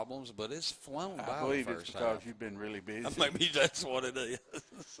equipment problems, but it's flown by. I believe the it's first because half. You've been really busy. Maybe that's what it is.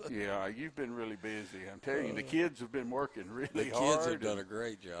 Yeah, you've been really busy. I'm telling you, the kids have been working really the hard. Kids have done a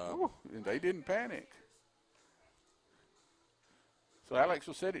great job. And they didn't panic. So Alex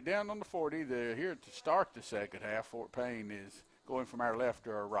will set it down on the 40. They're here to start the second half. Fort Payne is going from our left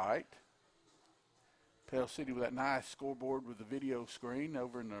to our right. Pell City with that nice scoreboard with the video screen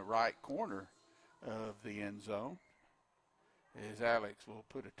over in the right corner of the end zone. As Alex will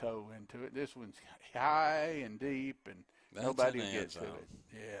put a toe into it. This one's high and deep, and nobody will get to it.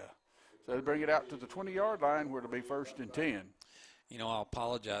 Yeah. So they bring it out to the 20-yard line where it'll be 1st and 10. I'll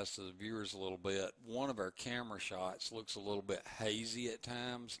apologize to the viewers a little bit. One of our camera shots looks a little bit hazy at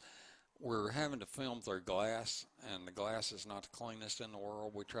times. We're having to film through glass, and the glass is not the cleanest in the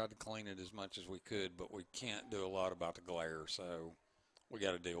world. We tried to clean it as much as we could, but we can't do a lot about the glare, so we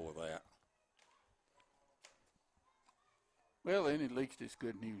got to deal with that. Well, then at least it's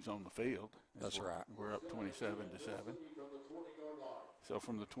good news on the field. That's right. We're up 27-7. So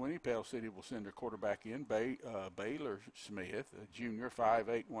from the 20, Pell City will send their quarterback in, Baylor Smith, a junior,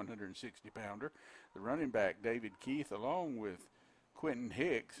 5'8", 160-pounder. The running back, David Keith, along with Quentin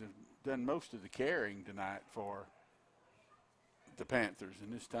Hicks, have done most of the carrying tonight for the Panthers.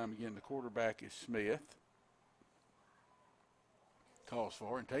 And this time again, the quarterback is Smith. Calls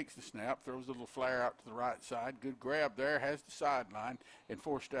for and takes the snap, throws a little flare out to the right side. Good grab there, has the sideline, and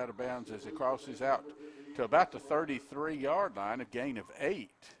forced out of bounds as it crosses out to about the 33-yard line, a gain of 8.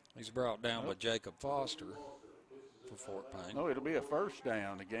 He's brought down by Jacob Foster for Fort Payne. No, it'll be a first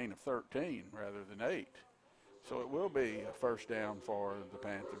down, a gain of 13 rather than 8. So it will be a first down for the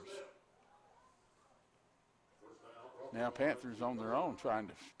Panthers. Now Panthers on their own trying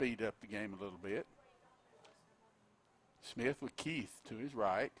to speed up the game a little bit. Smith with Keith to his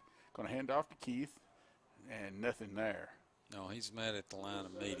right. Going to hand off to Keith, and nothing there. No, he's met at the line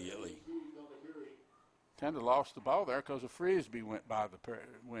immediately. Kind of lost the ball there because a Frisbee went by the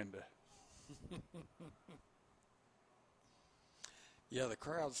window. Yeah, the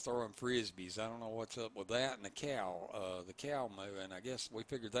crowd's throwing Frisbees. I don't know what's up with that and the cow moving. I guess we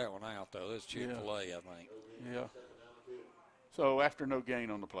figured that one out, though. That's Chick-fil-A, I think. Yeah. So after no gain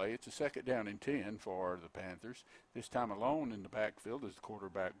on the play, it's a second down and 10 for the Panthers. This time alone in the backfield is the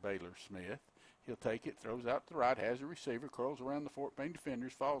quarterback Baylor Smith. He'll take it, throws out to the right, has a receiver, curls around the Fort Payne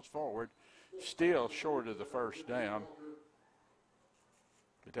defenders, falls forward, still short of the first down.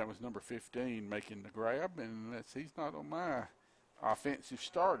 But that was number 15 making the grab, and he's not on my offensive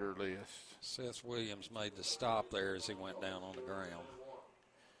starter list. Seth Williams made the stop there as he went down on the ground.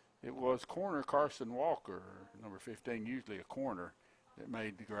 It was corner Carson Walker, number 15, usually a corner, that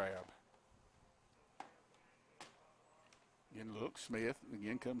made the grab. Again, look, Smith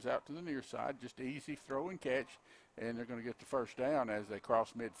again comes out to the near side, just easy throw and catch, and they're going to get the first down as they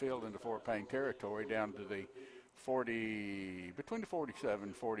cross midfield into Fort Payne territory down to the between the 47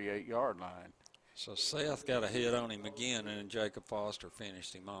 and 48 yard line. So Seth got a hit on him again, and Jacob Foster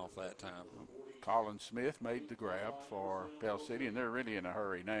finished him off that time. Colin Smith made the grab for Pell City, and they're really in a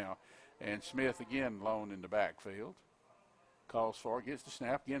hurry now. And Smith again alone in the backfield. Calls for it, gets the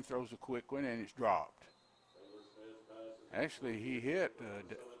snap, again throws a quick one, and it's dropped. Actually, he hit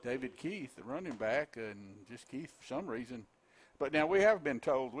David Keith, the running back, and just Keith for some reason. But now we have been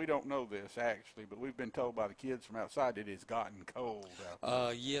told, we don't know this actually, but we've been told by the kids from outside it has gotten cold out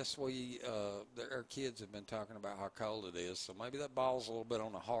there. Yes, our kids have been talking about how cold it is, so maybe that ball's a little bit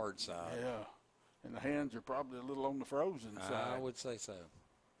on the hard side. Yeah, and the hands are probably a little on the frozen side. I would say so.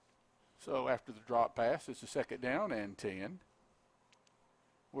 So after the drop pass, it's a second down and 10.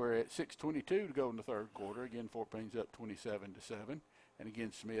 We're at 6:22 to go in the third quarter. Again, Fort Payne's up 27-7. And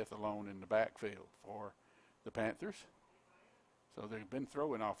again, Smith alone in the backfield for the Panthers. So they've been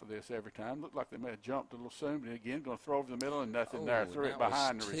throwing off of this every time. Looked like they may have jumped a little soon, but again, going to throw over the middle and nothing there. Threw it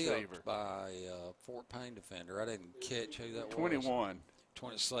behind the receiver. By Fort Payne defender. I didn't catch who that 21.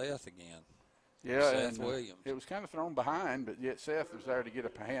 was. Seth again. Yeah, Seth Williams. It was kind of thrown behind, but yet Seth was there to get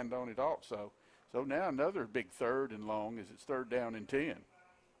a hand on it also. So now another big third and long as it's third down and 10.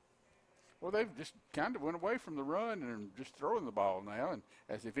 Well, they've just kind of went away from the run and are just throwing the ball now, and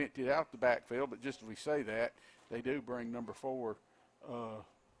as they've emptied out the backfield. But just as we say that, they do bring number 4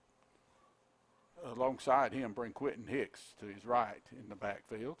 alongside him, bring Quentin Hicks to his right in the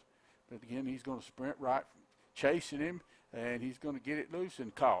backfield. But again, he's going to sprint right, chasing him, and he's going to get it loose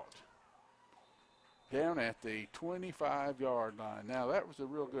and caught down at the 25-yard line. Now, that was a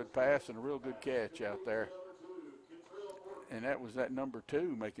real good pass and a real good catch out there. And that was that number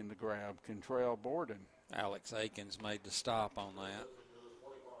 2 making the grab, Kentrell Borden. Alex Akins made the stop on that.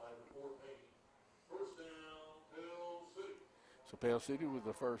 So Pell City with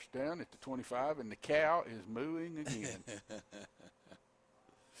the first down at the 25, and the cow is mooing again.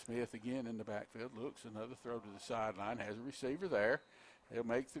 Smith again in the backfield, looks, another throw to the sideline, has a receiver there. He'll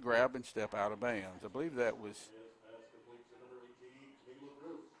make the grab and step out of bounds. I believe that was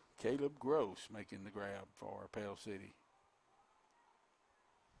Caleb Gross making the grab for Pell City.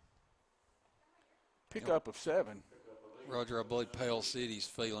 Pickup of 7. Roger, I believe Pell City's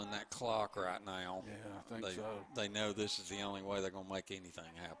feeling that clock right now. Yeah, I think so. They know this is the only way they're going to make anything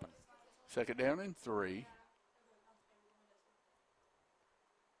happen. Second down and 3.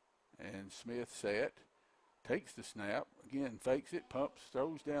 And Smith set, takes the snap, again fakes it, pumps,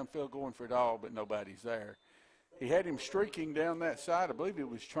 throws downfield, going for it all, but nobody's there. He had him streaking down that side. I believe he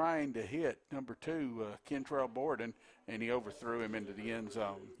was trying to hit number 2, Kentrell Borden, and he overthrew him into the end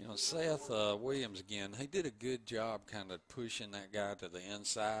zone. You know, Seth Williams again, he did a good job kind of pushing that guy to the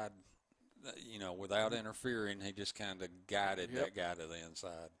inside, you know, without interfering. He just kind of guided that guy to the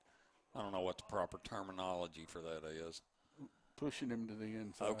inside. I don't know what the proper terminology for that is. Pushing him to the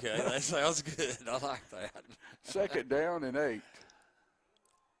inside. Okay, that sounds good. I like that. Second down and 8.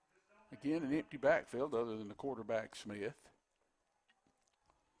 Again, an empty backfield other than the quarterback, Smith.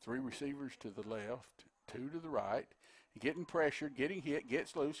 3 receivers to the left, 2 to the right. Getting pressured, getting hit,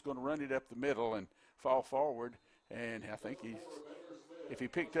 gets loose, going to run it up the middle and fall forward. And I think if he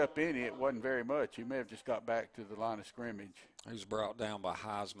picked up any, it wasn't very much. He may have just got back to the line of scrimmage. He was brought down by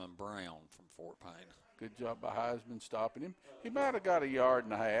Heisman Brown from Fort Payne. Good job by Heisman stopping him. He might have got a yard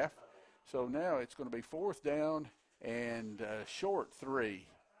and a half. So now it's going to be fourth down and short 3.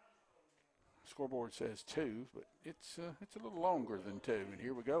 Scoreboard says 2, but it's a little longer than 2. And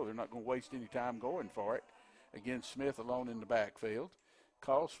here we go. They're not going to waste any time going for it. Again, Smith alone in the backfield.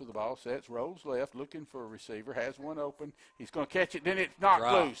 Calls for the ball, sets, rolls left, looking for a receiver, has one open. He's going to catch it, then it's knocked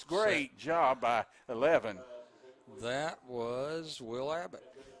Drop. loose. Great job by 11. That was Will Abbott.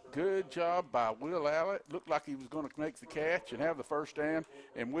 Good job by Will Abbott. Looked like he was going to make the catch and have the first down,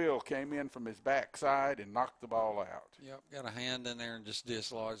 and Will came in from his backside and knocked the ball out. Yep, got a hand in there and just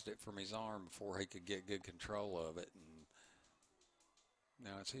dislodged it from his arm before he could get good control of it. And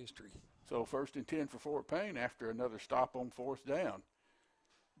now it's history. So 1st and 10 for Fort Payne after another stop on 4th down.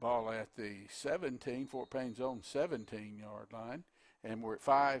 Ball at the 17, Fort Payne's own 17-yard line. And we're at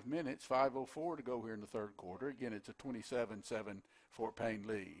 5 minutes, 5:04 to go here in the third quarter. Again, it's a 27-7 Fort Payne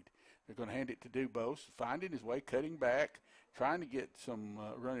lead. They're going to hand it to Dubose, finding his way, cutting back, trying to get some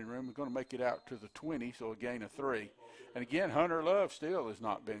running room. We're going to make it out to the 20, so a gain of 3. And again, Hunter Love still has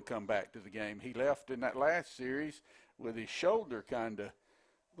not been come back to the game. He left in that last series with his shoulder kind of,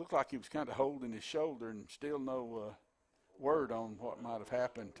 looked like he was kind of holding his shoulder, and still no word on what might have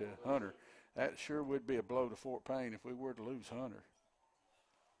happened to Hunter. That sure would be a blow to Fort Payne if we were to lose Hunter.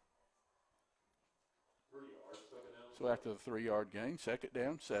 So after the 3-yard gain, 2nd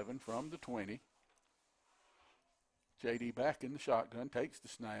down, 7 from the 20. J.D. back in the shotgun, takes the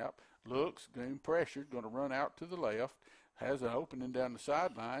snap, looks, getting pressured, going to run out to the left, has an opening down the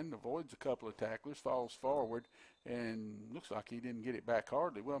sideline, avoids a couple of tacklers, falls forward, and looks like he didn't get it back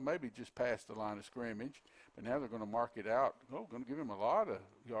hardly. Well, maybe just past the line of scrimmage, but now they're going to mark it out. Oh, going to give him a lot of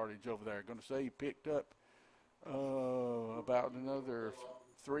yardage over there. Going to say he picked up about another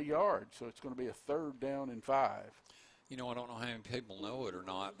 3 yards, so it's going to be a 3rd down and 5. You know, I don't know how many people know it or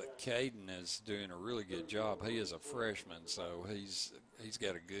not, but Caden is doing a really good job. He is a freshman, so he's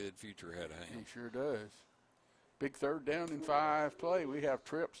got a good future ahead of him. He sure does. Big 3rd down and 5 play. We have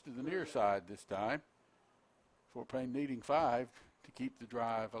trips to the near side this time. Fort Payne needing 5 to keep the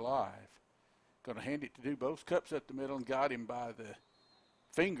drive alive. Going to hand it to Dubose. Cups up the middle and got him by the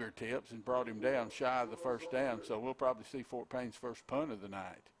fingertips and brought him down shy of the 1st down. So we'll probably see Fort Payne's first punt of the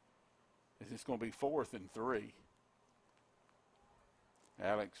night. It's going to be 4th and 3.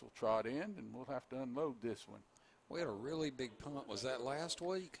 Alex will trot in, and we'll have to unload this one. We had a really big punt. Was that last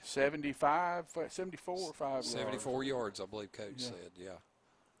week? 74 or 5 yards. 74 yards, I believe Coach said, yeah.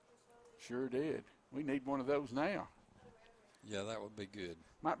 Sure did. We need one of those now. Yeah, that would be good.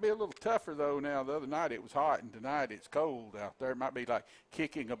 Might be a little tougher, though, now. The other night it was hot, and tonight it's cold out there. It might be like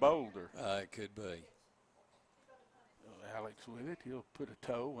kicking a boulder. It could be. Alex with it. He'll put a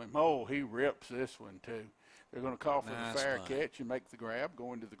toe. And, oh, he rips this one, too. They're going to call for the fair catch and make the grab,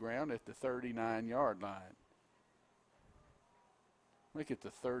 going to the ground at the 39-yard line. Make it the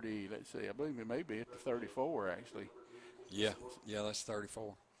 30, let's see, I believe it may be at the 34, actually. Yeah, that's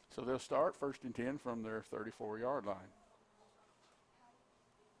 34. So they'll start 1st and 10 from their 34-yard line.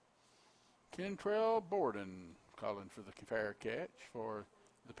 Kentrell Borden calling for the fair catch for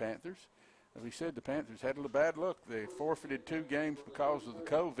the Panthers. As we said, the Panthers had a little bad luck. They forfeited 2 games because of the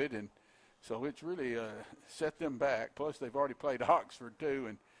COVID, and so it's really set them back. Plus, they've already played Oxford, too,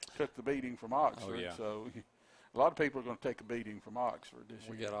 and took the beating from Oxford. Oh, yeah. So a lot of people are going to take a beating from Oxford this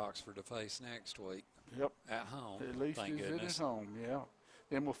year. We got Oxford to face next week. Yep. At home. At least thank it's goodness. at home, yeah.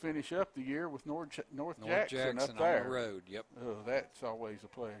 Then we'll finish up the year with North Jackson up there. on the road, yep. Oh, that's always a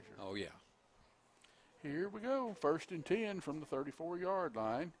pleasure. Oh, yeah. Here we go, 1st and 10 from the 34-yard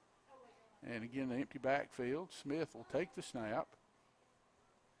line. And again, the empty backfield. Smith will take the snap.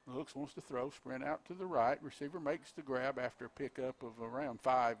 Looks, wants to throw, sprint out to the right. Receiver makes the grab after a pickup of around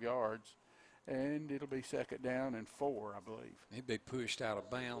 5 yards. And it'll be 2nd down and 4, I believe. He'd be pushed out of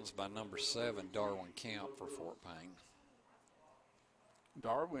bounds by number 7, Darwin Camp, for Fort Payne.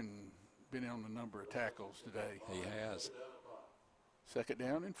 Darwin been on a number of tackles today. He has. 2nd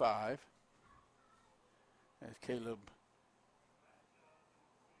down and 5. As Caleb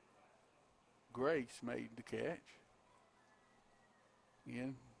Grace made the catch.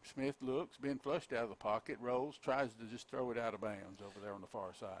 Again, Smith looks, been flushed out of the pocket, rolls, tries to just throw it out of bounds over there on the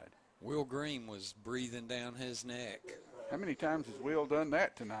far side. Will Green was breathing down his neck. How many times has Will done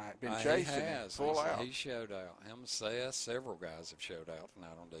that tonight? Been chasing he it, has. full out. He showed out. Him, Seth, several guys have showed out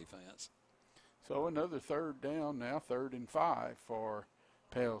tonight on defense. So another 3rd down now, 3rd and 5 for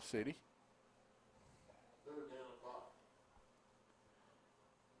Pell City.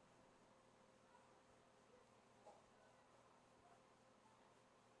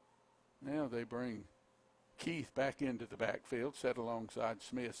 Now they bring Keith back into the backfield, set alongside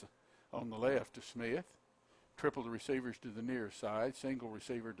Smith on the left of Smith. Triple the receivers to the near side, single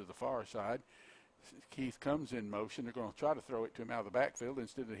receiver to the far side. Keith comes in motion. They're going to try to throw it to him out of the backfield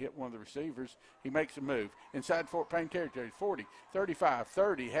instead of hit one of the receivers. He makes a move inside Fort Payne territory. 40, 35,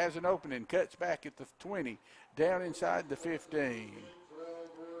 30, has an opening, cuts back at the 20, down inside the 15.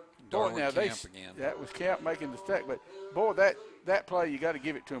 Darwin now Camp again. That was Camp making the stack, but boy, that play, you got to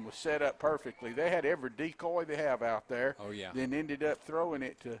give it to him, was set up perfectly. They had every decoy they have out there. Oh, yeah. Then ended up throwing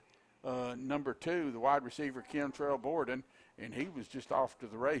it to number 2, the wide receiver, Kentrell Borden, and he was just off to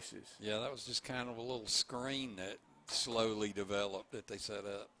the races. Yeah, that was just kind of a little screen that slowly developed that they set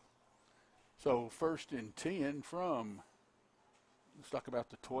up. So 1st and 10 from, looks like about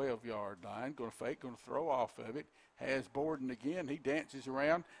the 12-yard line. Going to fake, going to throw off of it. Has Borden again. He dances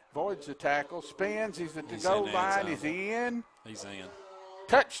around, avoids the tackle, spins. He's at the goal line. Is he in? He's in.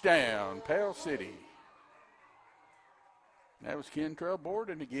 Touchdown, Pell City. That was Kentrell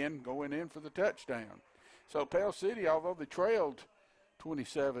Borden again going in for the touchdown. So Pell City, although they trailed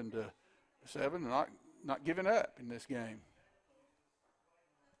 27-7, not giving up in this game.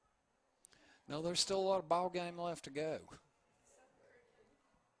 No, there's still a lot of ball game left to go.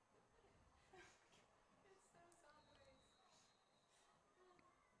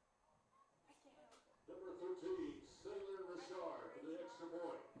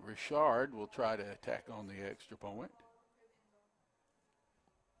 Richard will try to attack on the extra point.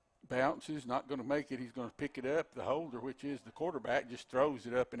 Bounces, not going to make it. He's going to pick it up. The holder, which is the quarterback, just throws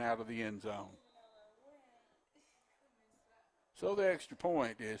it up and out of the end zone. So the extra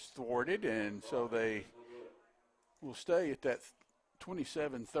point is thwarted, and so they will stay at that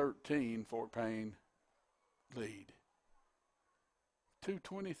 27-13 Fort Payne lead.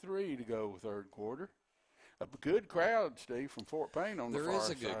 2:23 to go, third quarter. A good crowd, Steve, from Fort Payne on the far side. There is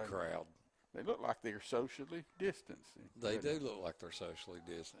a good crowd. They look like they're socially distancing. They do look like they're socially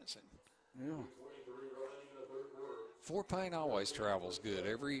distancing. Yeah. Fort Payne always travels good.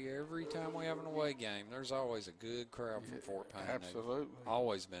 Every time we have an away game, there's always a good crowd from Fort Payne. Absolutely. They've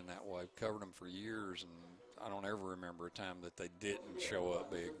always been that way. Covered them for years, and I don't ever remember a time that they didn't show up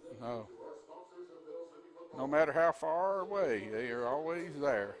big. No. No matter how far away, they are always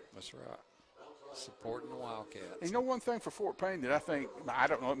there. That's right. Supporting the Wildcats. And you know one thing for Fort Payne that I think, I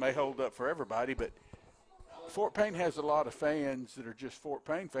don't know, it may hold up for everybody, but Fort Payne has a lot of fans that are just Fort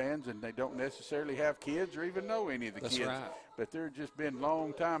Payne fans, and they don't necessarily have kids or even know any of the That's kids. Right. But they're just been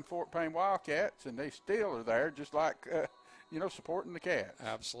long-time Fort Payne Wildcats, and they still are there just like, supporting the Cats.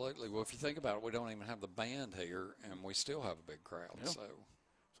 Absolutely. Well, if you think about it, we don't even have the band here, and we still have a big crowd. Yeah.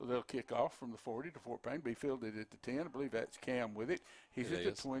 So they'll kick off from the 40 to Fort Payne, be fielded at the 10. I believe that's Cam with it. He's at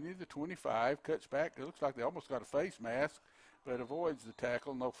the 20, the 25, cuts back. It looks like they almost got a face mask, but avoids the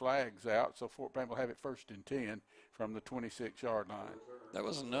tackle. No flags out, so Fort Payne will have it 1st and 10 from the 26-yard line. That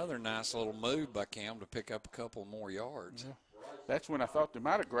was another nice little move by Cam to pick up a couple more yards. Yeah. That's when I thought they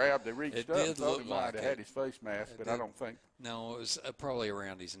might have grabbed. They reached up and thought he might like have had his face mask, but I don't think. No, it was probably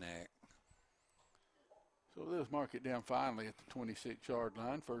around his neck. So let's mark it down finally at the 26-yard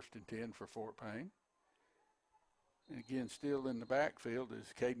line, 1st and 10 for Fort Payne. And again, still in the backfield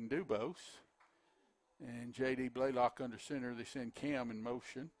is Caden Dubose. And J.D. Blaylock under center. They send Cam in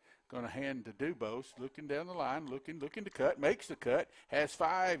motion. Going to hand to Dubose, looking down the line, looking to cut, makes the cut, has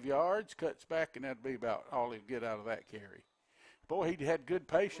 5 yards, cuts back, and that'll be about all he'll get out of that carry. Boy, he had good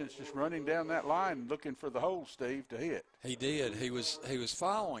patience just running down that line looking for the hole, Steve, to hit. He did. He was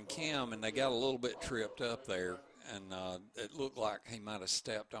following Cam, and they got a little bit tripped up there, and it looked like he might have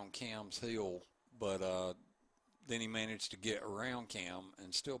stepped on Cam's heel, but then he managed to get around Cam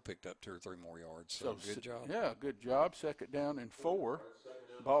and still picked up 2 or 3 more yards. So good job. Yeah, good job. 2nd down and 4.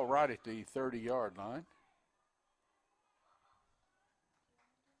 Ball right at the 30-yard line.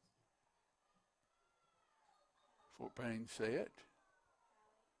 Fort Payne set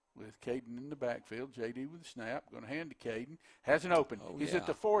with Caden in the backfield. J.D. with the snap. Going to hand to Caden. Has an open. He's at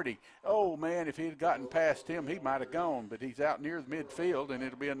the 40. Oh, man, if he had gotten past him, he might have gone. But he's out near the midfield, and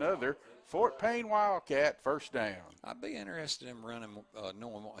it'll be another Fort Payne Wildcat 1st down. I'd be interested in running,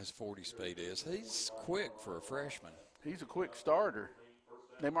 knowing what his 40 speed is. He's quick for a freshman. He's a quick starter.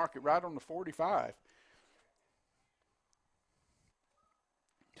 They mark it right on the 45.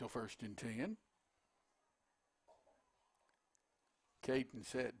 Till 1st and 10. Caden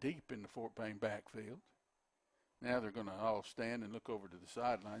set deep in the Fort Payne backfield. Now they're going to all stand and look over to the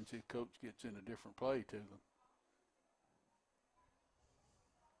sideline, see if coach gets in a different play to them.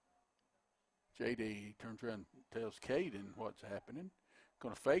 J.D. turns around and tells Caden what's happening.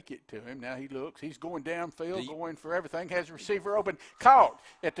 Going to fake it to him. Now he looks. He's going downfield, going for everything. Has a receiver open. Caught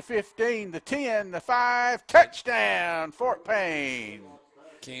at the 15, the 10, the 5. Touchdown, Fort Payne.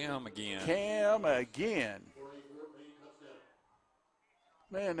 Cam again.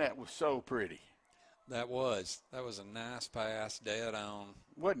 Man, that was so pretty. That was a nice pass, dead on.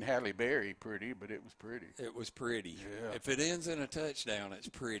 Wasn't Halle Berry pretty, but it was pretty. It was pretty. Yeah. If it ends in a touchdown, it's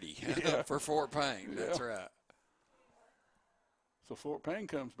pretty. Yeah. For Fort Payne, that's right. So Fort Payne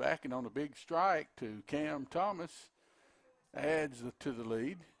comes back, and on a big strike to Cam Thomas, adds to the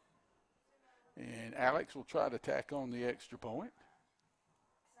lead. And Alex will try to tack on the extra point.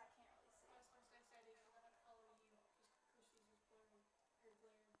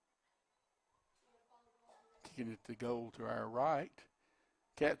 Kicking it to goal to our right.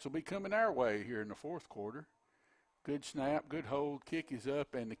 Cats will be coming our way here in the fourth quarter. Good snap, good hold, kick is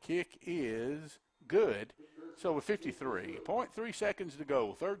up, and the kick is good. So with 53.3 seconds to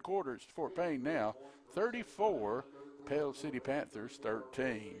go, third quarter, it's Fort Payne now, 34, Pale City Panthers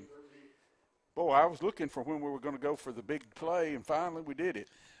 13. Boy, I was looking for when we were going to go for the big play, and finally we did it.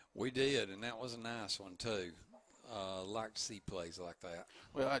 We did, and that was a nice one, too. Like to see plays like that.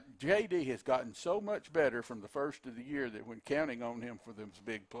 Well, J.D. has gotten so much better from the first of the year that when counting on him for those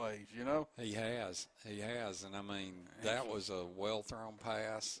big plays, you know? He has, and I mean, that was a well-thrown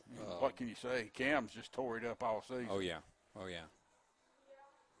pass. What can you say? Cam's just tore it up all season. Oh, yeah.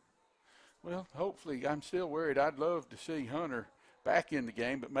 Well, hopefully, I'm still worried. I'd love to see Hunter back in the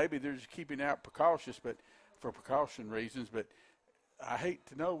game, but maybe they're just keeping out for precaution reasons. But I hate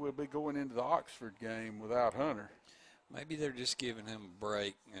to know we'll be going into the Oxford game without Hunter. Maybe they're just giving him a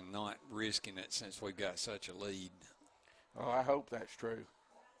break and not risking it since we've got such a lead. Oh, I hope that's true.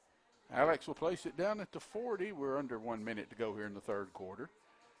 Alex will place it down at the 40. We're under 1 minute to go here in the third quarter.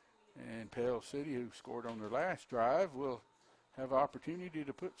 And Pale City, who scored on their last drive, will have opportunity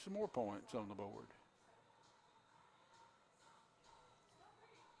to put some more points on the board.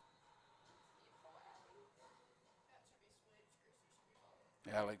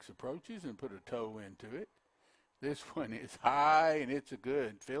 Alex approaches and put a toe into it. This one is high, and it's a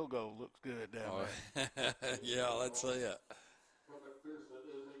good field goal. Looks good down there. Yeah, let's see it.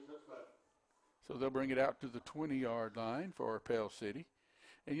 So they'll bring it out to the 20-yard line for Pale City.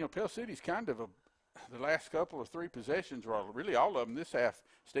 And, you know, Pale City's kind of the last couple of three possessions, or really all of them this half,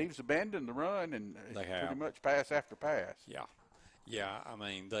 Steve's abandoned the run and pretty much pass after pass. Yeah, I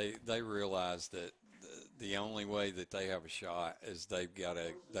mean, they realize that the only way that they have a shot is they've got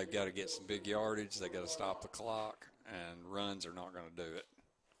to get some big yardage. They got to stop the clock, and runs are not going to do it.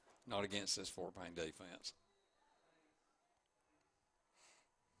 Not against this Fort Payne defense.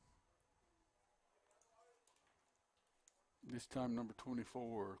 This time, number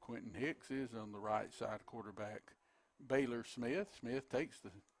 24, Quentin Hicks is on the right side quarterback. Baylor Smith. Smith takes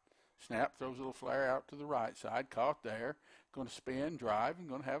the snap, throws a little flare out to the right side, caught there. Going to spin, drive, and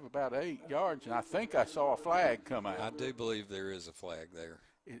going to have about 8 yards. And I think I saw a flag come out. I do believe there is a flag there.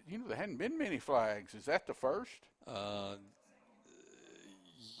 You know, there hadn't been many flags. Is that the first? I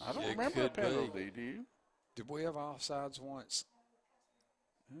don't remember a penalty. Do you? Did we have offsides once?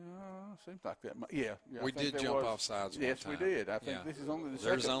 Seems like that. Yeah. We did jump offsides one Yes, time. we did. I think this is only the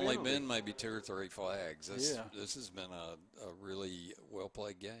second There's only penalty. been maybe 2 or 3 flags. This Yeah. has been a really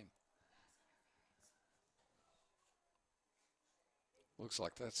well-played game. Looks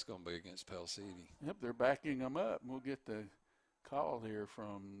like that's going to be against Pell City. Yep, they're backing them up. We'll get the call here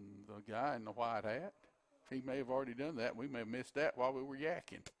from the guy in the white hat. He may have already done that. We may have missed that while we were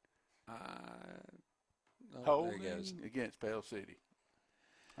yakking. Holding against Pell City.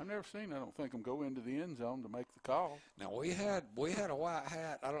 I've never seen, I don't think, them go into the end zone to make the call. Now, we had a white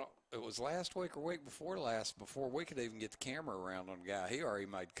hat. It was last week or week before last, before we could even get the camera around on the guy. He already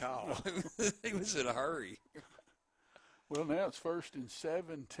made call. He was in a hurry. Well, now it's 1st and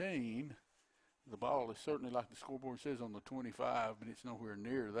 17. The ball is certainly, like the scoreboard says, on the 25, but it's nowhere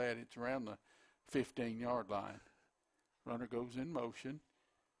near that. It's around the 15-yard line. Runner goes in motion.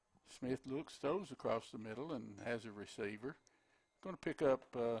 Smith looks, throws across the middle, and has a receiver. Going to pick up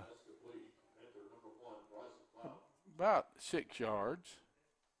about 6 yards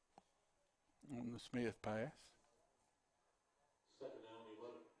on the Smith pass.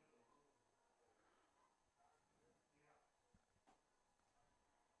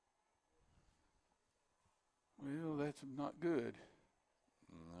 Well, that's not good.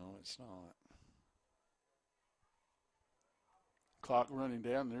 No, it's not. Clock running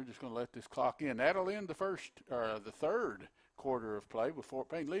down. They're just going to let this clock in. That'll end the third quarter of play with Fort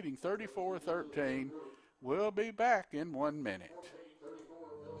Payne leading 34-13. We'll be back in 1 minute.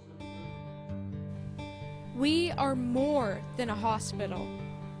 We are more than a hospital.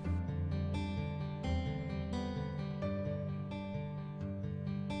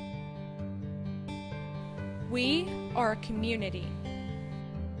 We are a community.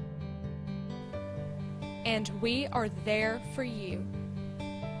 And we are there for you.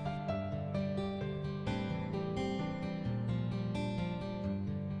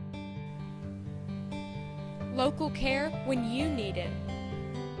 local care when you need it.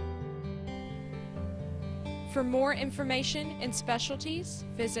 For more information and specialties,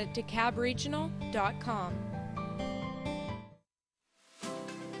 visit DeKalbRegional.com.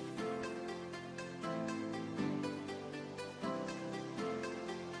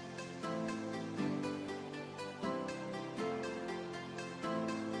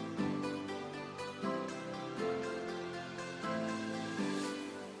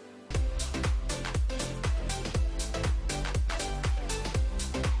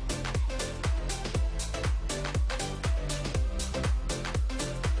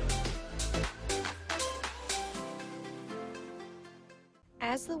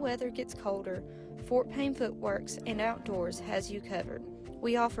 As the weather gets colder, Fort Payne Footworks and Outdoors has you covered.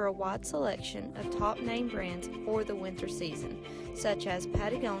 We offer a wide selection of top name brands for the winter season, such as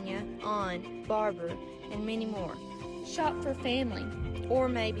Patagonia, On, Barber, and many more. Shop for family, or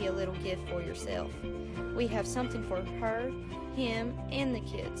maybe a little gift for yourself. We have something for her, him, and the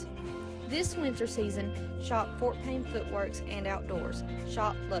kids. This winter season, shop Fort Payne Footworks and Outdoors.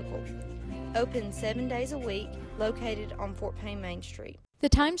 Shop local. Open 7 days a week, located on Fort Payne Main Street. The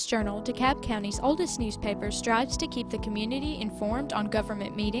Times-Journal, DeKalb County's oldest newspaper, strives to keep the community informed on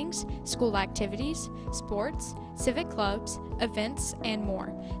government meetings, school activities, sports, civic clubs, events, and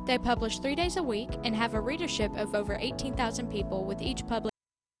more. They publish 3 days a week and have a readership of over 18,000 people with each publication.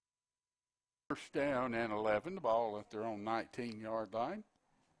 First down and 11, the ball at their own 19-yard line.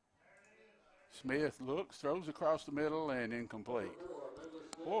 Smith looks, throws across the middle, and incomplete.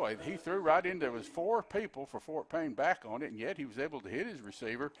 Boy, he threw right into, there was 4 people for Fort Payne back on it, and yet he was able to hit his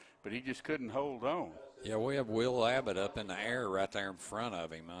receiver, but he just couldn't hold on. Yeah, we have Will Abbott up in the air right there in front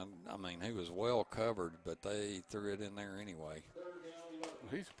of him. I mean, he was well covered, but they threw it in there anyway. Well,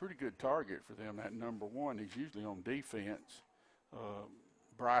 he's a pretty good target for them, that number 1. He's usually on defense,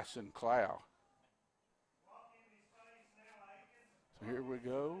 Bryson Clow. So here we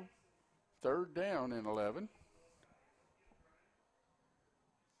go, 3rd down and 11.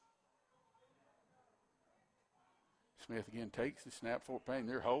 Smith again takes the snap. Fort Payne,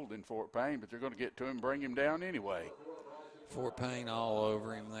 they're holding Fort Payne, but they're going to get to him, bring him down anyway. Fort Payne all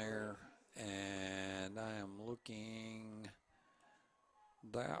over him there, and I am looking,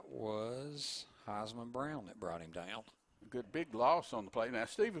 that was Heisman Brown that brought him down. A good big loss on the play. Now,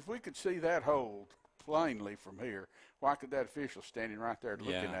 Steve, if we could see that hold plainly from here, why could that official standing right there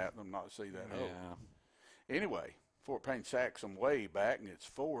looking at them not see that hold? Anyway, Fort Payne sacks them way back, and it's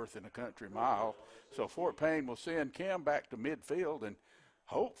 4th in a country mile. So Fort Payne will send Cam back to midfield, and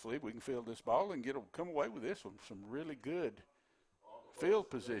hopefully we can field this ball and come away with this one. Some really good field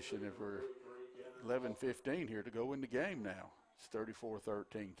position if we're 11:15 here to go in the game now. It's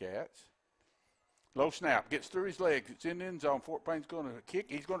 34-13 Cats. Low snap, gets through his legs. It's in the end zone. Fort Payne's going to kick.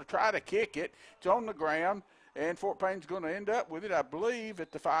 He's going to try to kick it. It's on the ground, and Fort Payne's going to end up with it, I believe,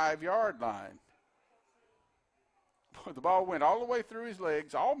 at the 5-yard line. The ball went all the way through his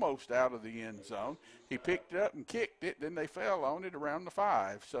legs, almost out of the end zone. He picked it up and kicked it. Then they fell on it around the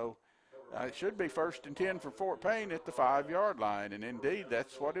 5. So it should be 1st and 10 for Fort Payne at the 5-yard line. And, indeed,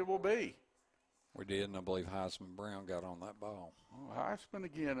 that's what it will be. We did, and I believe Heisman Brown got on that ball. Oh, Heisman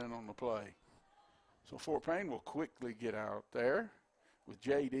again in on the play. So Fort Payne will quickly get out there with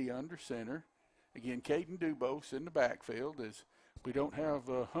J.D. under center. Again, Caden Dubose in the backfield as we don't have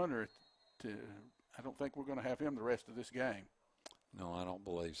Hunter to – I don't think we're going to have him the rest of this game. No, I don't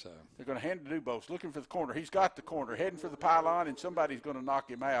believe so. They're going to hand it to Dubose, looking for the corner. He's got the corner, heading for the pylon, and somebody's going to knock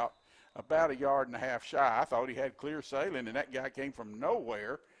him out about 1.5 yards shy. I thought he had clear sailing, and that guy came from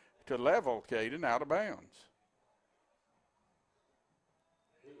nowhere to level Caden out of bounds.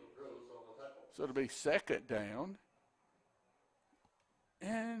 So it'll be 2nd down.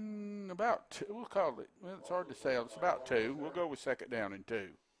 And about 2, we'll call it, well, it's hard to say. It's about 2. We'll go with 2nd down and 2.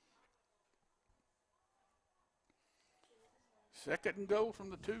 2nd and goal from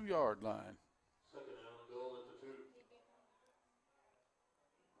the 2-yard line. 2nd down and goal at the 2.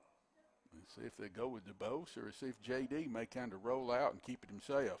 Let's see if they go with DeBose or see if J.D. may kind of roll out and keep it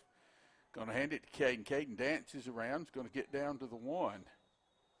himself. Going to hand it to Caden. Caden dances around. He's going to get down to the 1.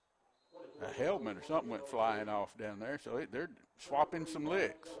 A helmet or something went flying off down there, so they're swapping some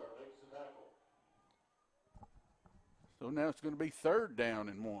licks. So now it's going to be 3rd down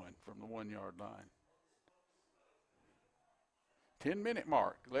and 1 from the 1-yard line. 10-minute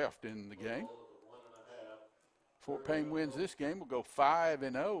mark left in the game. Fort Payne wins this game. We'll go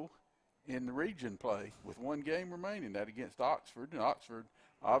 5-0 in the region play with 1 game remaining. That against Oxford. And Oxford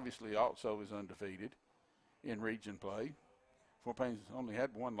obviously also is undefeated in region play. Fort Payne's only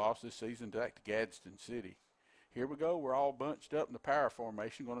had 1 loss this season, back to Gadsden City. Here we go. We're all bunched up in the power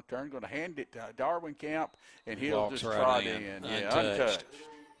formation. Going to turn, going to hand it to Darwin Camp, and he'll Walks just right trot in. in. Yeah, Untouched. untouched.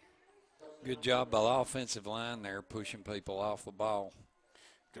 Good job by the offensive line there, pushing people off the ball.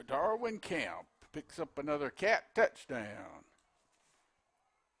 To Darwin Camp. Picks up another Cat touchdown.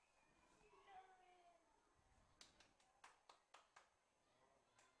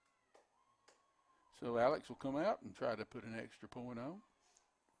 So Alex will come out and try to put an extra point on.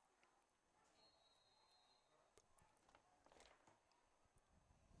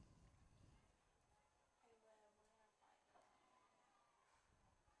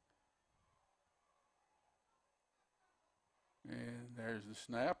 And there's the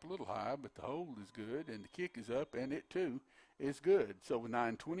snap, a little high, but the hold is good, and the kick is up, and it too is good. So with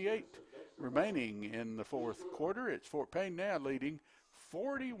 9:28 remaining in the fourth quarter, it's Fort Payne now leading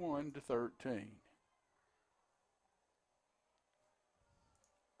 41-13.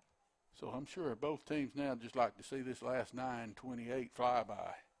 So I'm sure both teams now just like to see this last 9:28 fly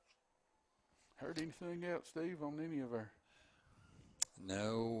by. Heard anything else, Steve, on any of our?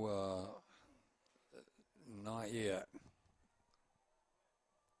 No, not yet.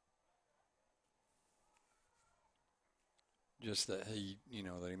 Just that he,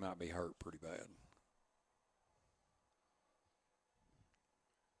 that he might be hurt pretty bad.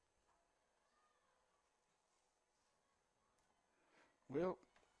 Well,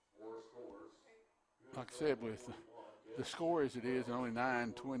 like I said, with the score as it is, and only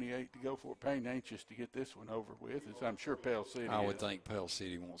 9:28 to go, Fort Payne anxious to get this one over with, as I'm sure Pell City I would is. think Pell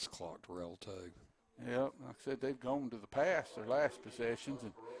City wants the clock to roll too. Yep, like I said, they've gone to the pass their last possessions,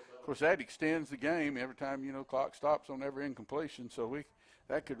 and of course that extends the game every time clock stops on every incompletion. So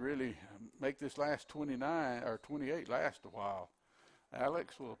that could really make this last 29 or 28 last a while.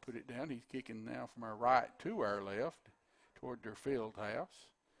 Alex will put it down. He's kicking now from our right to our left toward their field house,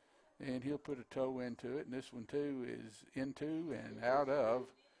 and he'll put a toe into it. And this one too is into and out of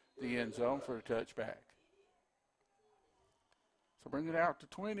the end zone for a touchback. So bring it out to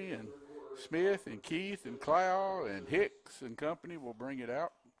 20, and Smith and Keith and Clow and Hicks and company will bring it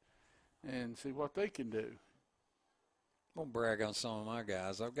out and see what they can do. I'm going to brag on some of my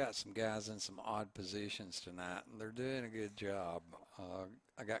guys. I've got some guys in some odd positions tonight, and they're doing a good job.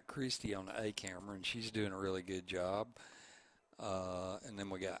 I got Christy on the A camera, and she's doing a really good job. And then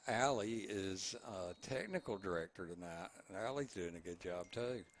we got Allie is technical director tonight, and Allie's doing a good job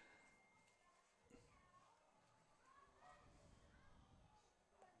too.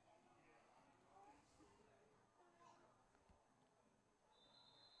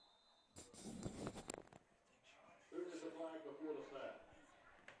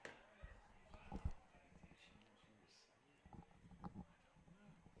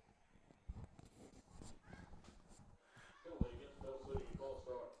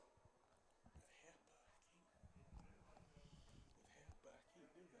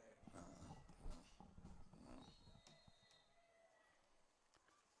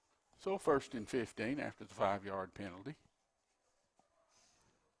 So 1st and 15 after the 5-yard penalty.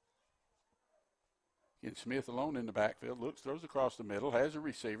 Again, Smith alone in the backfield, looks, throws across the middle, has a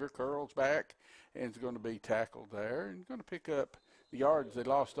receiver, curls back, and is going to be tackled there, and going to pick up the yards they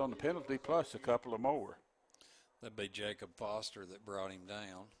lost on the penalty plus a couple of more. That'd be Jacob Foster that brought him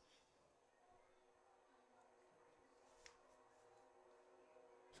down.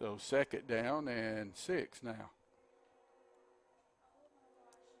 So 2nd down and 6 now.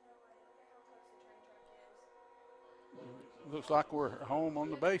 Looks like we're home on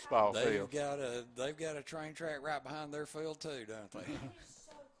the baseball field. They've got a train track right behind their field too, don't they? Here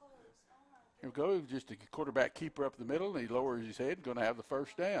we go. Just a quarterback keeper up the middle, and he lowers his head. Going to have the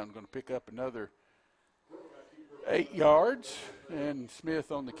 1st down. Going to pick up another 8 yards, and Smith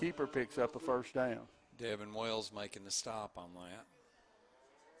on the keeper picks up a 1st down. Devin Wells making the stop on that.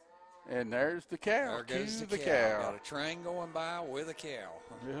 And there's the cow. There goes Cue the the cow. cow. Got a train going by with a cow.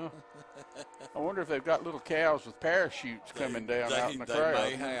 Yeah. I wonder if they've got little cows with parachutes coming down out in the crowd.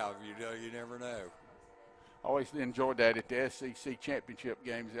 They may have. You never know. I always enjoyed that at the SEC championship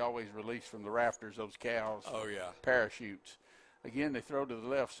games. They always release from the rafters those cows. Oh, yeah. Parachutes. Again, they throw to the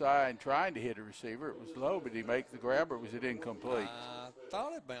left side trying to hit a receiver. It was low, but did he make the grab, or was it incomplete? I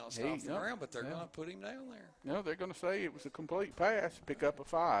thought it bounced off the ground, but they're going to put him down there. No, they're going to say it was a complete pass. Pick up a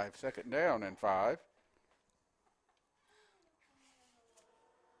 5. 2nd down and 5.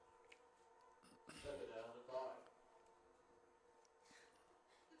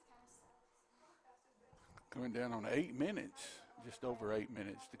 Coming down on 8 minutes, just over 8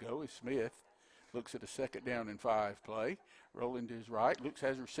 minutes to go is Smith. Looks at a 2nd down and 5 play. Rolling to his right. Looks,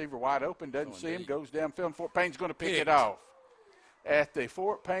 has a receiver wide open. Doesn't see him. Goes downfield. Fort Payne's going to pick it off. at the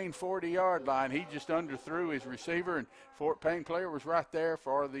Fort Payne 40-yard line. He just underthrew his receiver, and Fort Payne player was right there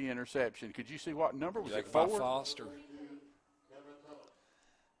for the interception. Could you see what number? Was it 4? Foster.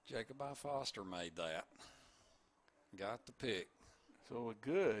 Jacob I. Foster made that. Got the pick. So a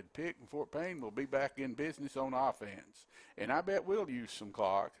good pick, and Fort Payne will be back in business on offense. And I bet we'll use some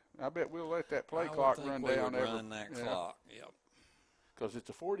clock. I bet we'll let that play clock run down. Run that clock, yep. Because it's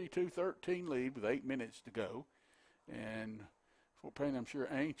a 42-13 lead with 8 minutes to go. And Fort Payne, I'm sure,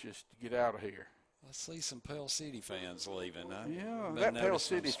 anxious to get out of here. I see some Pell City fans leaving. Yeah, that Pell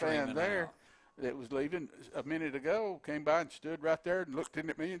City fan there that was leaving a minute ago came by and stood right there and looked in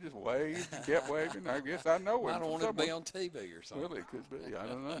at me and just waved and kept waving. I guess I know him. I don't want to be on TV or something. Well, it could be. I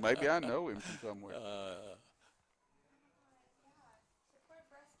don't know. Maybe I know him from somewhere.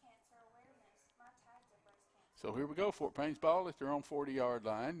 So here we go. Fort Payne's ball at their own 40-yard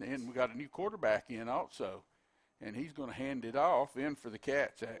line. And we got a new quarterback in also. And he's going to hand it off in for the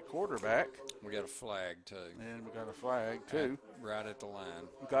Cats at quarterback. We got a flag, too. And we got a flag, too. Right at the line.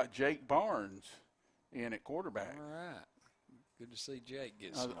 We got Jake Barnes in at quarterback. All right. Good to see Jake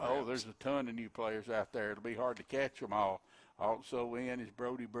get Oh, some there's a ton of new players out there. It'll be hard to catch them all. Also in is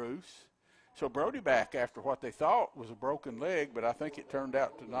Brody Bruce. So Brody back after what they thought was a broken leg, but I think it turned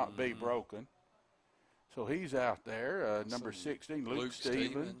out to not be broken. So he's out there. Number 16, Luke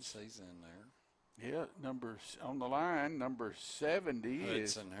Stevens. He's in there. Yeah, on the line, number 70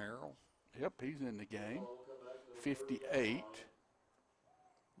 is Hudson Harrell. Yep, he's in the game. 58,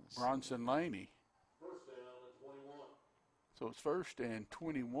 Bronson Laney. So it's 1st and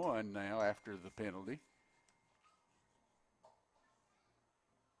 21 now after the penalty.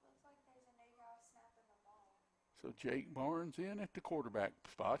 So Jake Barnes in at the quarterback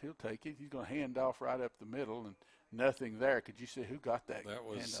spot. He'll take it. He's going to hand off right up the middle, and nothing there. Could you see who got that? That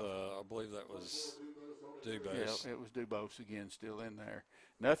was, I believe that was Dubose. Yeah, it was Dubose again, still in there.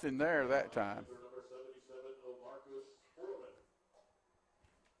 Nothing there that time.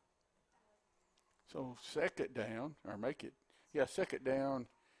 So second down, or second down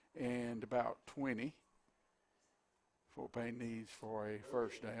and about 20. Fort Payne needs for a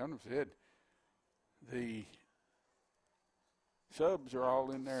first down. As I said, the subs are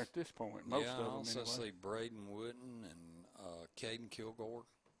all in there at this point. Most of them, I also anyway. see Braden Wooden and Caden Kilgore.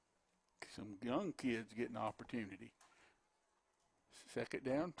 Some young kids getting opportunity. Second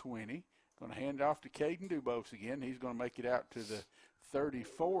down, 20. Going to hand off to Caden Dubose again. He's going to make it out to the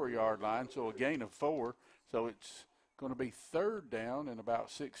 34-yard line, so a gain of 4. So it's going to be third down and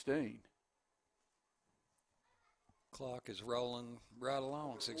about 16. Clock is rolling right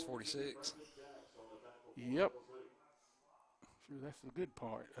along, 6:46. Yep. Sure, that's the good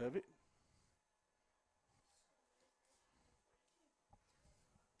part of it.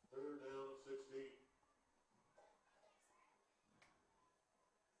 Third down, 16.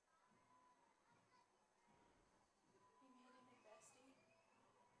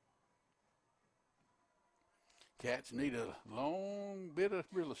 Cats need a long bit of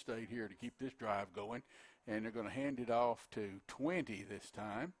real estate here to keep this drive going, and they're going to hand it off to 20 this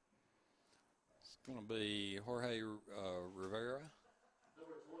time. It's going to be Jorge Rivera.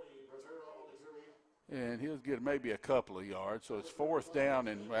 Number 20, Rivera on the carry. And he'll get maybe a couple of yards. So it's fourth down,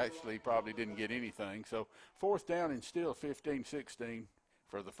 and actually probably didn't get anything. So fourth down and still 15-16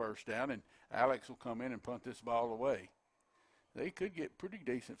 for the first down, and Alex will come in and punt this ball away. They could get pretty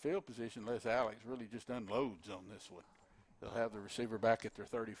decent field position unless Alex really just unloads on this one. They'll have the receiver back at their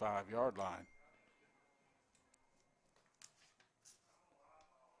 35-yard line.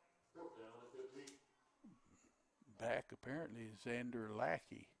 Fourth down at 15. Back apparently is Xander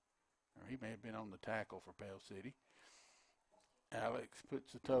Lackey. Or he may have been on the tackle for Pell City. Alex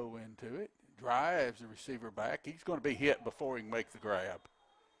puts the toe into it, drives the receiver back. He's going to be hit before he can make the grab.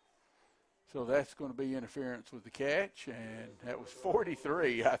 So that's going to be interference with the catch, and that was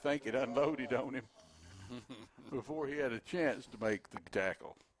 43. I think it unloaded on him before he had a chance to make the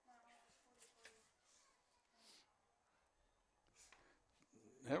tackle.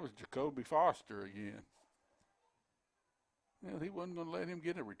 That was Jacoby Foster again. Well, he wasn't going to let him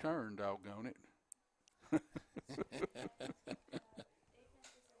get a return, doggone it. Catch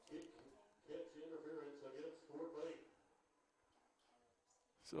interference against Fort Payne.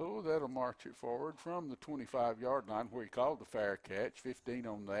 So that'll march it forward from the 25-yard line where he called the fair catch, 15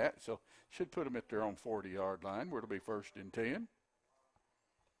 on that. So should put them at their own 40-yard line where it'll be 1st and 10.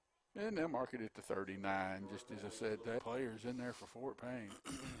 And they'll mark it at the 39, just as I said. That players in there for Fort Payne.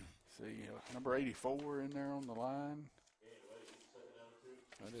 See, number 84 in there on the line.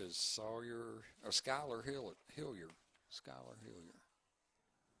 That is Skylar Hillier. Skylar Hillier.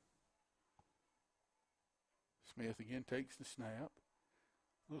 Smith again takes the snap.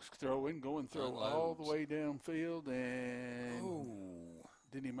 Looks throwing, going throw Unloads. all the way downfield, and Oh,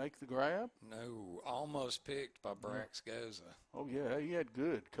 did he make the grab? no. Almost picked by Brax Goza. Oh, yeah, he had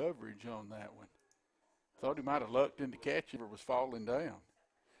good coverage on that one. Thought he might have lucked into catching or was falling down.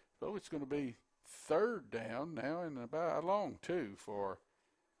 So it's going to be third down now and about a long two for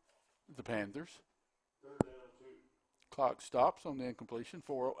the Panthers. Clock stops on the incompletion,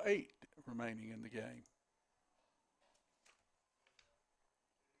 4:08 remaining in the game.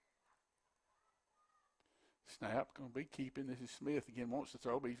 Snap, going to be keeping. This is Smith again, wants to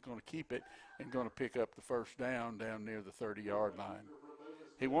throw, but he's going to keep it and going to pick up the first down near the 30-yard line.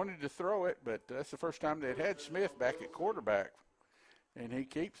 He wanted to throw it, but that's the first time they'd had Smith back at quarterback. And he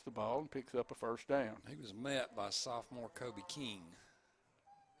keeps the ball and picks up a first down. He was met by sophomore Kobe King.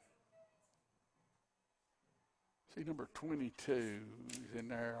 See, number 22 is in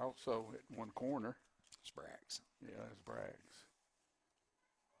there also at one corner. It's Brax. Yeah, that's Braggs.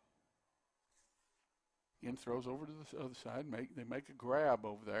 Again, throws over to the other side. They make a grab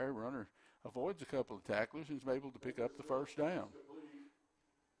over there. Runner avoids a couple of tacklers and is able to pick up the first down.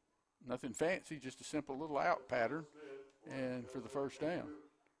 Nothing fancy, just a simple little out pattern, and for the first down.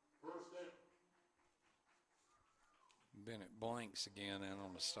 Bennett blanks again in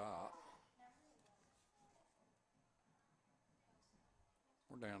on the stop.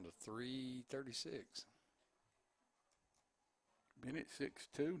 We're down to 3:36. Bennett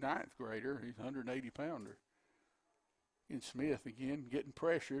 6'2", ninth grader. He's a 180-pounder. And Smith again getting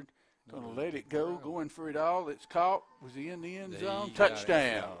pressured. Going to let it go, going for it all. It's caught. Was he in the end zone?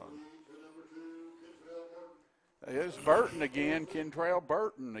 Touchdown. There's Burton again, Kentrell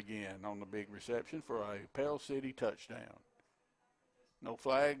Burton again on the big reception for a Pell City touchdown. No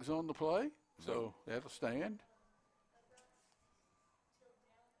flags on the play, so that'll stand.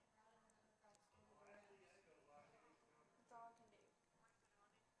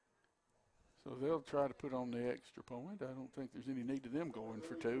 So they'll try to put on the extra point. I don't think there's any need to them going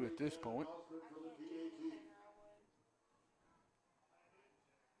for two at this point.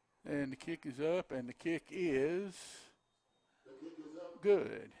 And the kick is up, and the kick is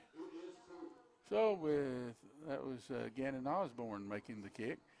good. So that was Gannon Osborne making the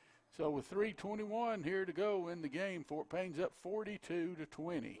kick. So with 3:21 here to go in the game, Fort Payne's up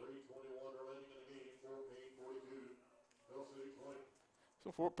 42-20.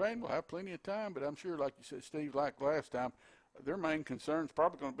 So Fort Payne will have plenty of time, but I'm sure, like you said, Steve, like last time, their main concern is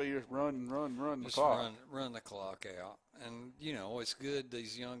probably going to be just run the clock. Run the clock out. And, you know, it's good,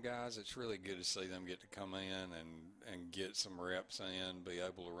 these young guys, it's really good to see them get to come in and get some reps in, be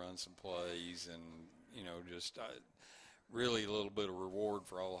able to run some plays, and, you know, just really a little bit of reward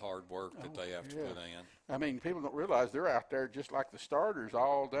for all the hard work that they have to put in. I mean, people don't realize they're out there just like the starters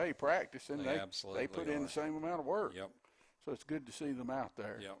all day practicing. They put in the same amount of work. Yep. So it's good to see them out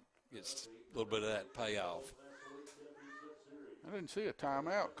there. Yep. It's a little bit of that payoff. I didn't see a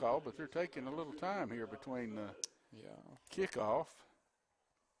timeout call, but they're taking a little time here between the kickoff.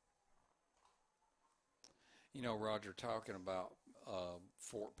 You know, Roger, talking about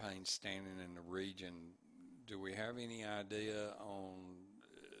Fort Payne standing in the region, do we have any idea on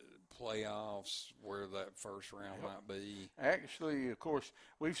playoffs where that first round might be? Actually, of course,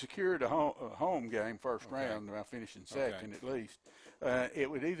 we've secured a home game first round, about finishing second at least. It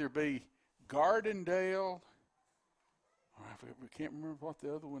would either be Gardendale, I can't remember what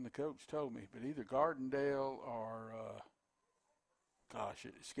the other one the coach told me, but either Gardendale or, gosh,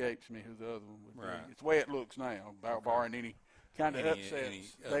 it escapes me who the other one would be. It's the way it looks now, barring any kind of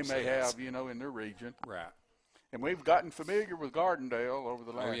upsets they may have, you know, in their region. Right. And we've gotten familiar with Gardendale over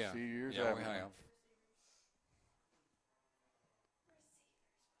the last few years. Yeah, we have.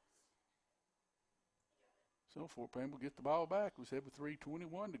 So Fort Payne will get the ball back. We said with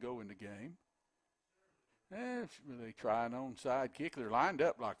 3:21 to go in the game. And they try an onside kick. They're lined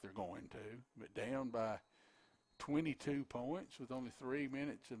up like they're going to, but down by 22 points with only 3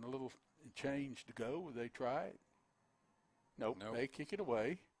 minutes and a little change to go. Would they try it? Nope. They kick it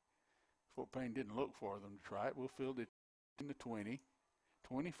away. Fort Payne didn't look for them to try it. We'll field it in the 20,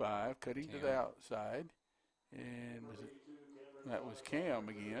 25, cutting to the outside. And that was Cam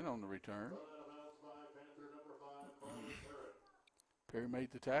again on the return. Perry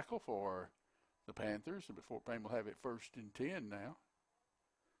made the tackle for the Panthers, but Fort Payne will have it 1st and 10 now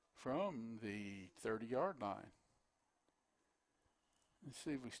from the 30-yard line. Let's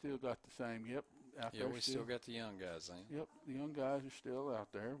see if we still got the same. Yep, out there. Yeah, we still got the young guys in. Yep, the young guys are still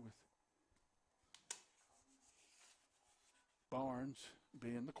out there with Barnes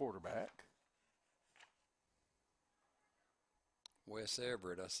being the quarterback. Wes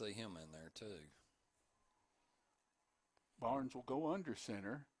Everett, I see him in there too. Barnes will go under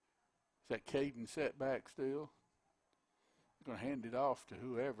center. Is that Caden set back still? They're going to hand it off to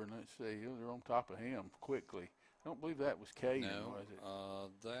whoever, and let's see. They're on top of him quickly. I don't believe that was Caden, No, was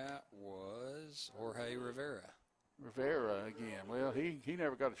it? that was Jorge Rivera. Rivera again. Well, he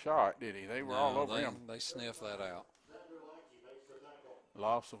never got a shot, did he? They were all over him. They sniffed that out.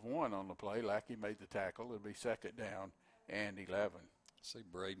 Loss of 1 on the play. Lackey made the tackle. It'll be 2nd down and 11. See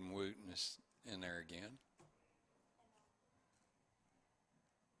Braden Wooten is in there again.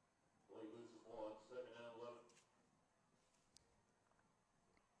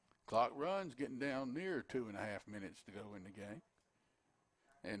 Clock runs, getting down near 2.5 minutes to go in the game.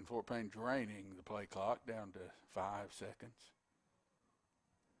 And Fort Payne draining the play clock down to 5 seconds.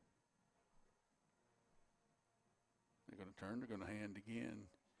 They're going to turn. They're going to hand again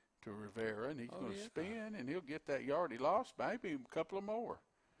to Rivera, and he's going to spin, and he'll get that yard he lost, maybe a couple of more.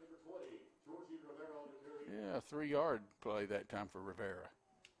 Yeah, a 3-yard play that time for Rivera.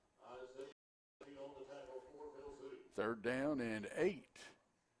 3rd down and 8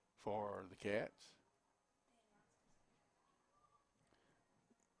 for the Cats.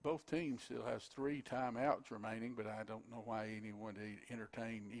 Both teams still has 3 timeouts remaining, but I don't know why anyone would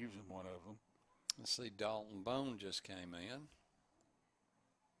entertain using one of them. Let's see, Dalton Bone just came in.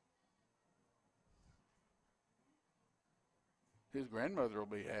 His grandmother will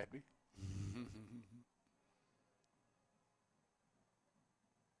be happy.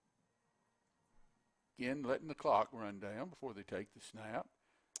 Again, letting the clock run down before they take the snap.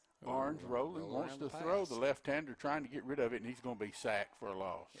 Barnes rolling, wants to throw. The left-hander trying to get rid of it, and he's going to be sacked for a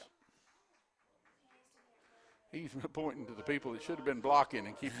loss. Yep. He's pointing to the people that should have been blocking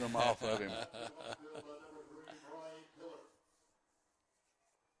and keeping them off of him.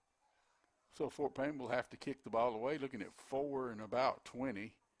 So Fort Payne will have to kick the ball away, looking at 4th and about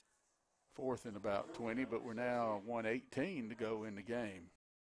 20, but we're now 1:18 to go in the game.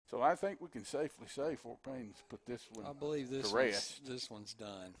 So I think we can safely say Fort Payne's put this one I believe to rest. This one's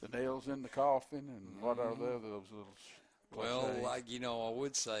done. The nails in the coffin, and what are those little cliches? I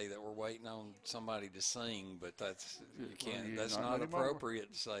would say that we're waiting on somebody to sing, but you can't. That's not not anymore.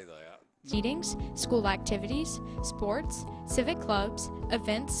 appropriate to say that. Meetings, school activities, sports, civic clubs,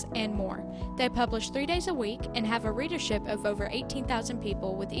 events, and more. They publish 3 days a week and have a readership of over 18,000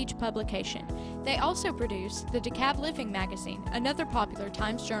 people with each publication. They also produce the DeKalb Living magazine, another popular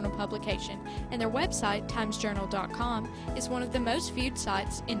Times Journal publication, and their website, timesjournal.com, is one of the most viewed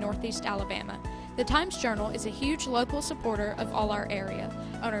sites in Northeast Alabama. The Times Journal is a huge local supporter of all our area.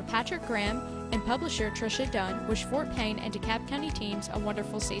 Owner Patrick Graham and publisher Tricia Dunn wish Fort Payne and DeKalb County teams a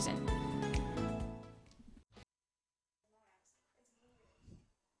wonderful season.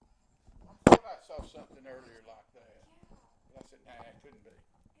 I saw something earlier like that. I said, nah, it couldn't be.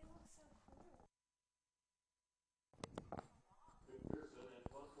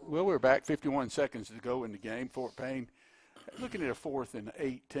 Well, we're back 51 seconds to go in the game. Fort Payne looking at a 4th and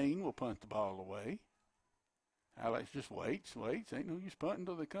 18. We'll punt the ball away. Alex just waits. Ain't no use punting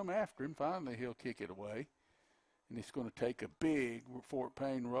until they come after him. Finally, he'll kick it away. And it's going to take a big Fort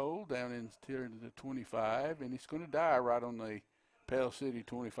Payne roll down into the 25, and it's going to die right on the Pell City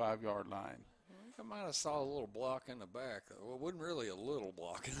 25-yard line. I might have saw a little block in the back. Well, it wasn't really a little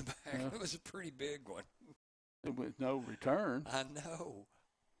block in the back. It was a pretty big one. With no return. I know.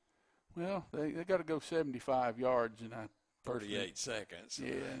 Well, they got to go 75 yards in 38 seconds.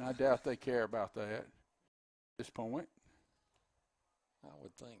 Yeah, and I doubt they care about that at this point. I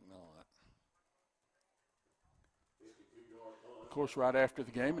would think not. Of course, right after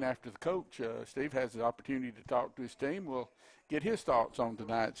the game and after the coach, Steve has the opportunity to talk to his team. We'll get his thoughts on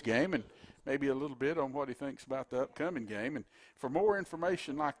tonight's game and maybe a little bit on what he thinks about the upcoming game. And for more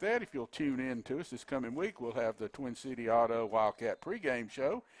information like that, if you'll tune in to us this coming week, we'll have the Twin City Auto Wildcat pregame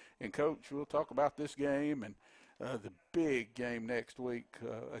show. And, Coach, we'll talk about this game and the big game next week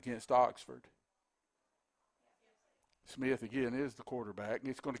against Oxford. Smith, again, is the quarterback, and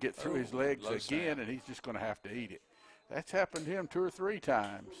he's going to get through his legs again, and he's just going to have to eat it. That's happened to him 2 or 3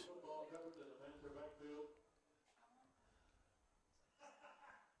 times.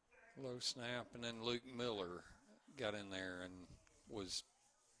 Low snap, and then Luke Miller got in there and was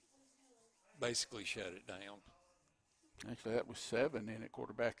basically shut it down. Actually, that was 7 in at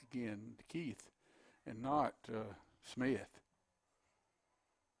quarterback again to Keith and not Smith.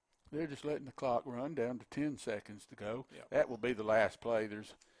 They're just letting the clock run down to 10 seconds to go. Yep. That will be the last play.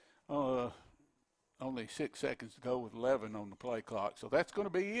 There's only 6 seconds to go with 11 on the play clock. So that's going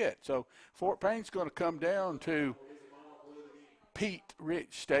to be it. So Fort Payne's going to come down to Pete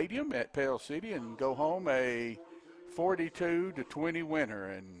Rich Stadium at Pell City and go home a 42-20 winner.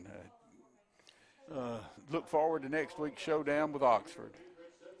 And look forward to next week's showdown with Oxford.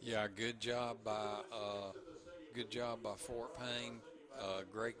 Yeah, good job by Fort Payne.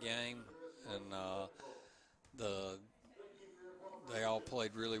 Great game, and they all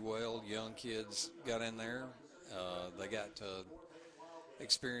played really well. Young kids got in there. They got to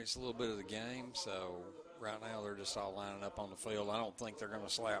experience a little bit of the game. So right now they're just all lining up on the field. I don't think they're going to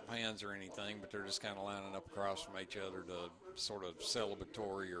slap hands or anything, but they're just kind of lining up across from each other to sort of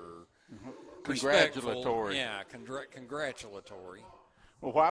celebratory or Congratulatory. Yeah, congratulatory.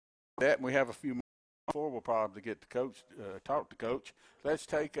 Well, while that, and we have a few more before we'll probably get to coach, talk to Coach. Let's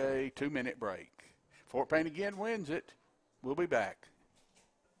take a 2-minute break. Fort Payne again wins it. We'll be back.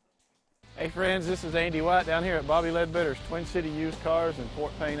 Hey friends, this is Andy White down here at Bobby Ledbetter's Twin City Used Cars in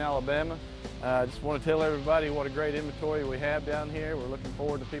Fort Payne, Alabama. I just want to tell everybody what a great inventory we have down here. We're looking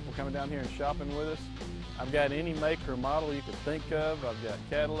forward to people coming down here and shopping with us. I've got any make or model you could think of. I've got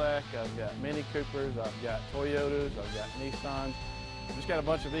Cadillac, I've got Mini Coopers, I've got Toyotas, I've got Nissans. I've just got a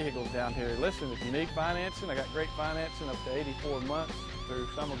bunch of vehicles down here. Listen, if you need financing, I got great financing up to 84 months through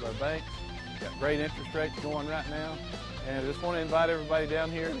some of our banks. Got great interest rates going right now. And I just want to invite everybody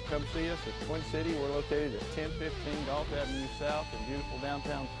down here to come see us at Twin City. We're located at 1015 Gulf Avenue South in beautiful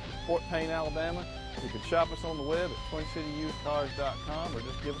downtown Fort Payne, Alabama. You can shop us on the web at twincityusedcars.com or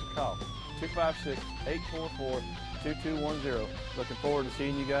just give us a call, 256-844-2210. Looking forward to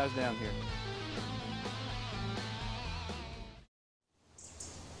seeing you guys down here.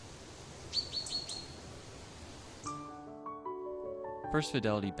 First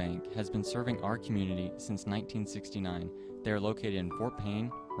Fidelity Bank has been serving our community since 1969. They are located in Fort Payne,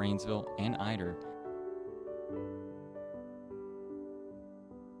 Rainsville, and Ider.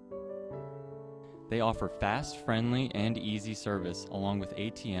 They offer fast, friendly, and easy service along with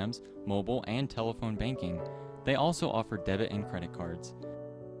ATMs, mobile, and telephone banking. They also offer debit and credit cards.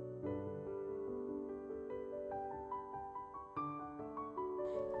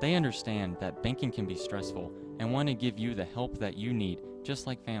 They understand that banking can be stressful and want to give you the help that you need, just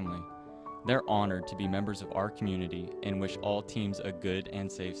like family. They're honored to be members of our community and wish all teams a good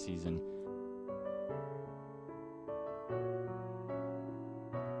and safe season.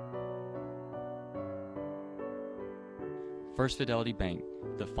 First Fidelity Bank,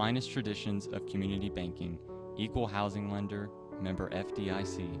 the finest traditions of community banking, equal housing lender, member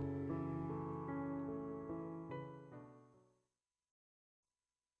FDIC.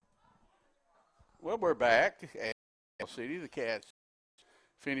 Well, we're back at Pell City. The Cats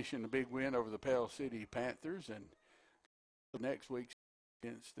finishing the big win over the Pell City Panthers, and next week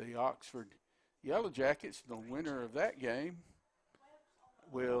against the Oxford Yellow Jackets. The winner of that game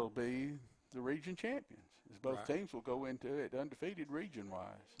will be the region champions, as both teams will go into it undefeated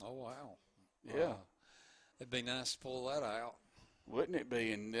region-wise. Oh, wow. Yeah. It'd be nice to pull that out. Wouldn't it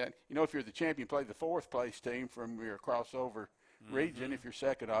be? And, if you're the champion, play the fourth-place team from your crossover region. If you're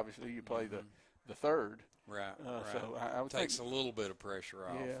second, obviously, you play the third. Right. So I would takes think, a little bit of pressure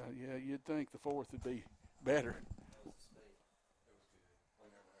off. Yeah, you'd think the fourth would be better.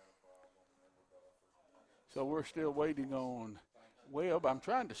 So we're still waiting on Webb. I'm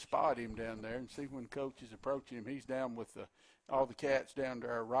trying to spot him down there and see when Coach is approaching him. He's down with all the Cats down to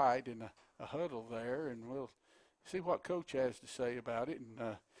our right in a huddle there, and we'll see what Coach has to say about it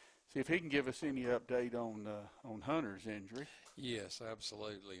and see if he can give us any update on Hunter's injury. Yes,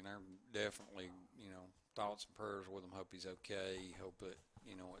 absolutely, and I'm definitely, thoughts and prayers with him. Hope he's okay. Hope that,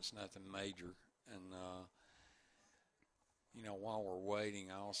 it's nothing major. And, while we're waiting,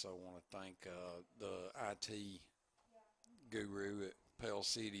 I also want to thank the IT guru at Pell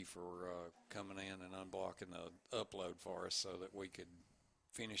City for coming in and unblocking the upload for us so that we could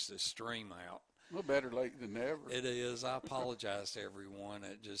finish this stream out. Well, better late than never. It is. I apologize to everyone.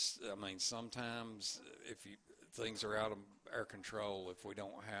 Sometimes things are out of our control, if we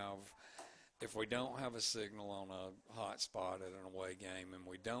don't have a signal on a hot spot at an away game and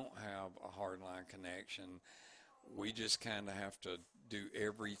we don't have a hardline connection, we just kind of have to do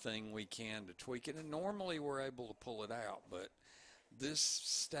everything we can to tweak it. And normally we're able to pull it out, but this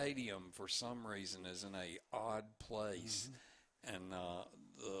stadium for some reason is in a odd place, and the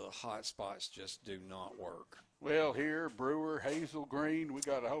hot spots just do not work. Well, here, Brewer, Hazel Green, we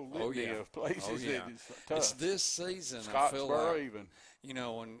got a whole litany of places that is tough. It's this season, Scottsboro I feel like, even.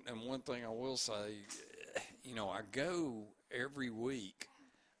 And one thing I will say, I go every week.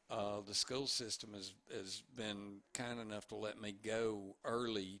 The school system has been kind enough to let me go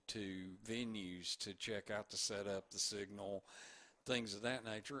early to venues to check out the setup, the signal, things of that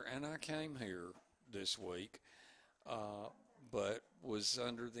nature. And I came here this week, but was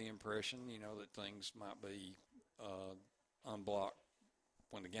under the impression, that things might be unblocked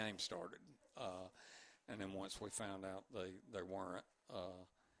when the game started. And then once we found out they weren't,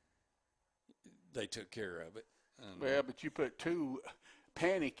 they took care of it. And Well, but you put 2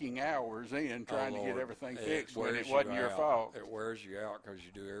 panicking hours in trying to get everything fixed when it wears wasn't you your out. fault. It wears you out because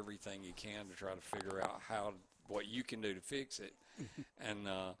you do everything you can to try to figure out what you can do to fix it. And,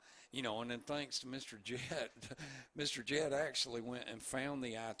 and then thanks to Mr. Jett, Mr. Jett actually went and found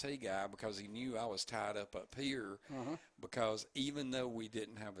the IT guy because he knew I was tied up here because even though we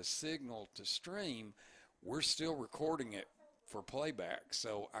didn't have a signal to stream, we're still recording it for playback.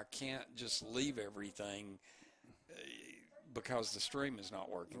 So I can't just leave everything because the stream is not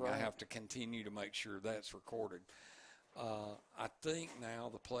working. Right. I have to continue to make sure that's recorded. I think now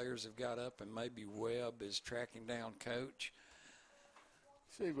the players have got up and maybe Webb is tracking down Coach.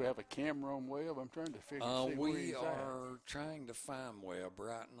 See if we have a camera on Webb. I'm trying to figure see where We he's are trying to find Webb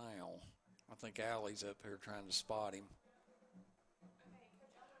right now. I think Allie's up here trying to spot him.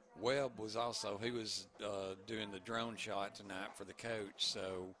 Webb was he was doing the drone shot tonight for the coach,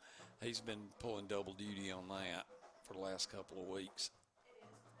 so he's been pulling double duty on that for the last couple of weeks.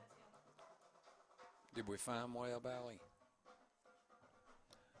 Did we find Webb, Allie?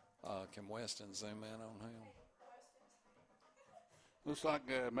 Can Weston zoom in on him? Looks like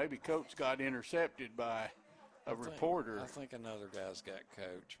maybe Coach got intercepted by a reporter. I think another guy's got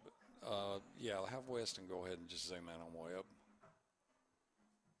Coach. But, yeah, have Weston go ahead and just zoom in on Webb.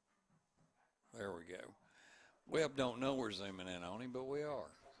 There we go. Webb don't know we're zooming in on him, but we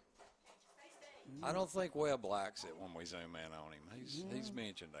are. I don't think Webb likes it when we zoom in on him. He's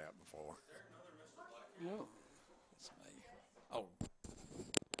mentioned that before. Yeah. It's me. Oh.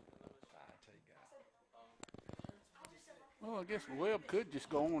 Well, I guess Webb could just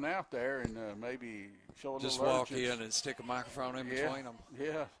go on out there and maybe show a Just little walk urgency. in and stick a microphone in between them.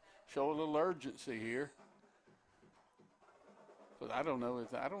 Yeah, show a little urgency here. But I don't know.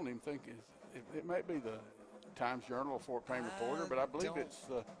 I don't even think it might be the Times Journal Fort Payne Reporter, but I believe it's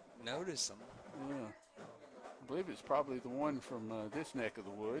the. Notice them. Yeah, I believe it's probably the one from this neck of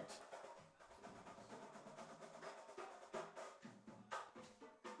the woods.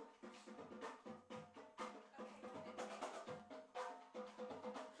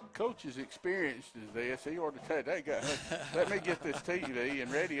 Coach is experienced as this. He ought to tell you, hey, let me get this TV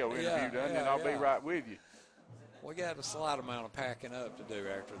and radio interview done, and I'll be right with you. We got a slight amount of packing up to do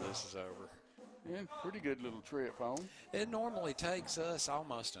after this is over. Yeah, pretty good little trip home. It normally takes us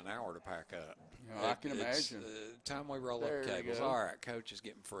almost an hour to pack up. You know, I can imagine. Time we roll There up you cables. go. All right, Coach is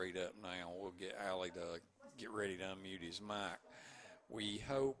getting freed up now. We'll get Allie to get ready to unmute his mic. We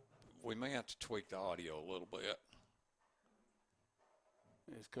hope we may have to tweak the audio a little bit.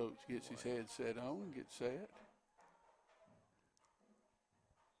 As Coach gets his headset on, gets set.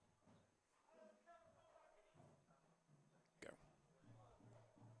 Go.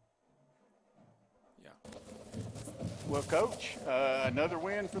 Yeah. Well, Coach, another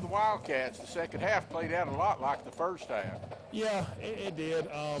win for the Wildcats. The second half played out a lot like the first half. Yeah, it did.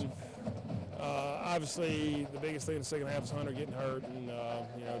 Obviously, the biggest thing in the second half is Hunter getting hurt, and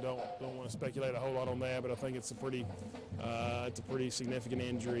don't want to speculate a whole lot on that. But I think it's a pretty significant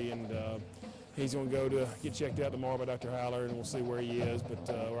injury, and he's going to go to get checked out tomorrow by Dr. Howler, and we'll see where he is.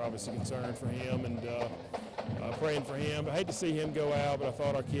 But we're obviously concerned for him and praying for him. But I hate to see him go out, but I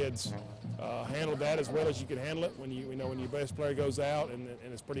thought our kids handled that as well as you can handle it. When your best player goes out and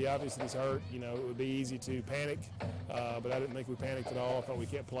it's pretty obvious that he's hurt, it would be easy to panic. But I didn't think we panicked at all. I thought we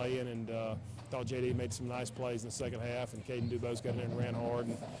kept playing, and thought JD made some nice plays in the second half, and Caden Dubose got in and ran hard.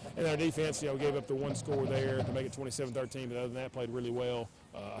 And our defense, gave up the one score there to make it 27-13. But other than that, played really well,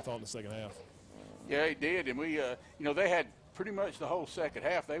 I thought, in the second half. Yeah, he did. And we, they had pretty much the whole second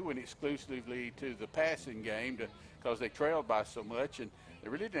half. They went exclusively to the passing game because they trailed by so much, and they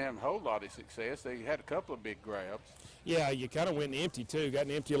really didn't have a whole lot of success. They had a couple of big grabs. Yeah, you kind of went empty, too. Got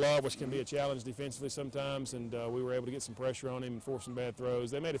an empty a lot, which can be a challenge defensively sometimes, and we were able to get some pressure on him and force some bad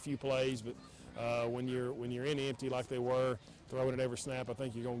throws. They made a few plays, but when you're in empty like they were, throwing it every snap, I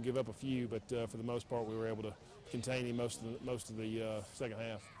think you're going to give up a few, but for the most part, we were able to contain him most of the second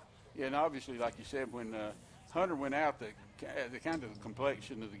half. Yeah, and obviously, like you said, when Hunter went out, the kind of the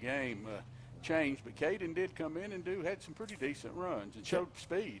complexion of the game changed, but Caden did come in and had some pretty decent runs and showed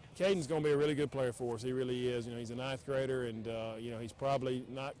speed. Caden's going to be a really good player for us. He really is. He's a ninth grader, and he's probably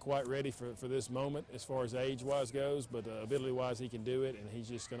not quite ready for this moment as far as age-wise goes, but ability-wise he can do it, and he's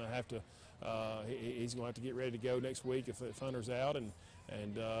just going to have to he's going to have to get ready to go next week if Hunter's out, and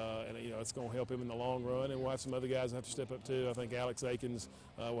it's going to help him in the long run. And we'll have some other guys that have to step up too. I think Alex Akins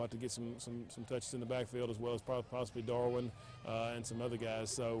will have to get some touches in the backfield, as well as possibly Darwin and some other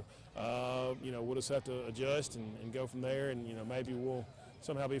guys. So we'll just have to adjust and go from there. And maybe we'll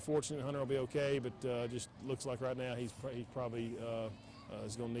somehow be fortunate, Hunter will be okay. But just looks like right now he's probably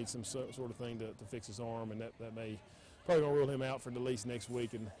is going to need some sort of thing to fix his arm, and that may probably going to rule him out for at least next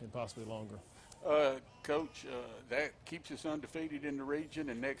week and possibly longer. Coach, that keeps us undefeated in the region,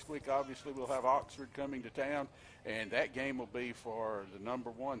 and next week obviously we'll have Oxford coming to town, and that game will be for the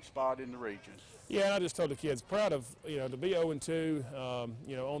 #1 spot in the region. Yeah, and I just told the kids, proud of, to be 0-2,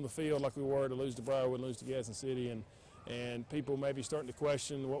 on the field like we were, to lose to Briarwood, lose to Gadsden City, and people may be starting to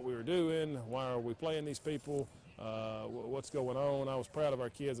question what we were doing, why are we playing these people, what's going on. I was proud of our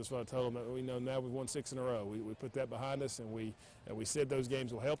kids. That's what I told them. That we know now we've won 6 in a row. We put that behind us, and we said those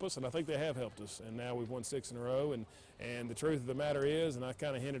games will help us, and I think they have helped us. And now we've won 6 in a row. And the truth of the matter is, and I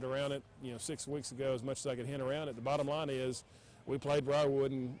kind of hinted around it, 6 weeks ago as much as I could hint around it. The bottom line is, we played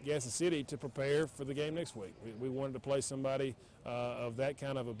Briarwood and Gadsden City to prepare for the game next week. We wanted to play somebody of that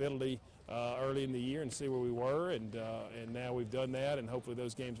kind of ability early in the year and see where we were, and now we've done that, and hopefully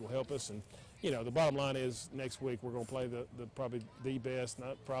those games will help us. And the bottom line is next week we're going to play probably the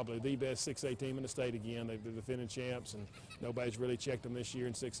best 6A team in the state again. They've been defending champs, and nobody's really checked them this year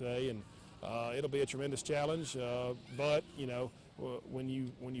in 6A, and it'll be a tremendous challenge. But when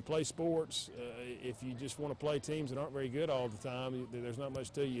you play sports, if you just want to play teams that aren't very good all the time, there's not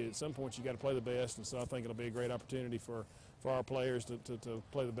much to you. At some point you got to play the best, and so I think it'll be a great opportunity for our players to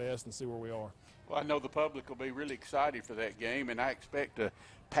play the best and see where we are. Well, I know the public will be really excited for that game, and I expect a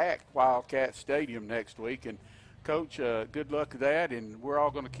packed Wildcat Stadium next week. And, Coach, good luck with that, and we're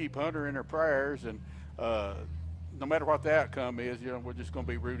all going to keep Hunter in our prayers, and no matter what the outcome is, we're just going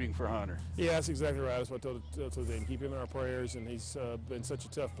to be rooting for Hunter. Yeah, that's exactly right. That's what I told them. Keep him in our prayers, and he's been such a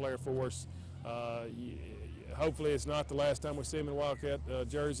tough player for us. Hopefully it's not the last time we see him in Wildcat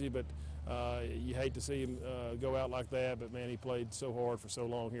jersey, but you hate to see him go out like that. But, man, he played so hard for so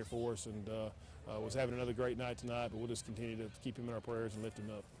long here for us, and was having another great night tonight. But we'll just continue to keep him in our prayers and lift him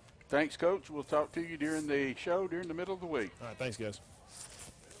up. Thanks, Coach. We'll talk to you during the show during the middle of the week. All right, thanks, guys.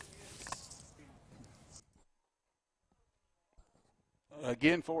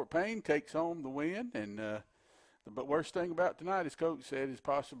 Again, Fort Payne takes home the win, and the worst thing about tonight, as Coach said, is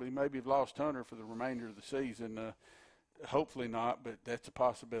possibly maybe have lost Hunter for the remainder of the season. Hopefully not, but that's a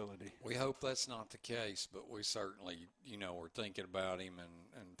possibility. We hope that's not the case, but we certainly, we're thinking about him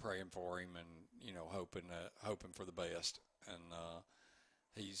and praying for him, and hoping for the best. And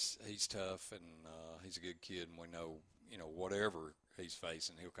he's tough, and he's a good kid, and we know whatever he's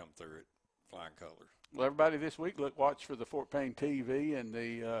facing, he'll come through it flying colors. Well, everybody, this week, watch for the Fort Payne TV and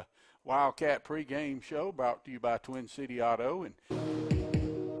the Wildcat pregame show brought to you by Twin City Auto. And